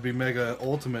 I'm gonna be Mega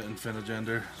Ultimate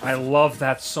Infinigender. I love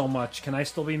that so much. Can I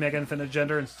still be Mega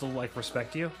Infinigender and still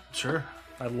respect you? Sure.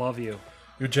 I love you.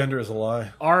 Your gender is a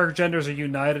lie. Our genders are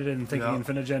united in thinking Yeah.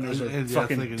 Infinigenders are And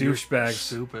fucking thinking you're douchebags.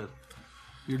 Stupid.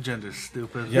 Your gender's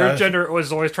stupid. Your gender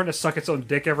was always trying to suck its own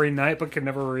dick every night, but could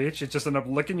never reach. It just ended up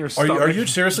licking your stomach. Are you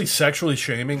seriously sexually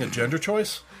shaming a gender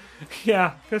choice?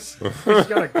 Yeah, because you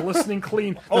got a glistening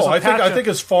clean. Oh, I patch of- think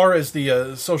as far as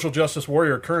the social justice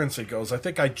warrior currency goes, I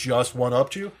think I just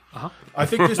one-upped you. I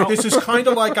think this is kind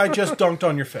of like I just dunked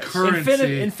on your face.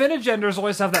 Infinigenders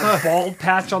always have that bald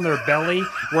patch on their belly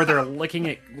where they're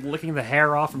licking the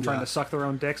hair off and trying to suck their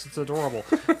own dicks. It's adorable.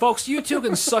 Folks, you too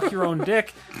can suck your own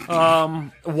dick.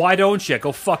 Why don't you?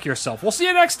 Go fuck yourself. We'll see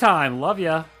you next time. Love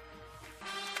ya.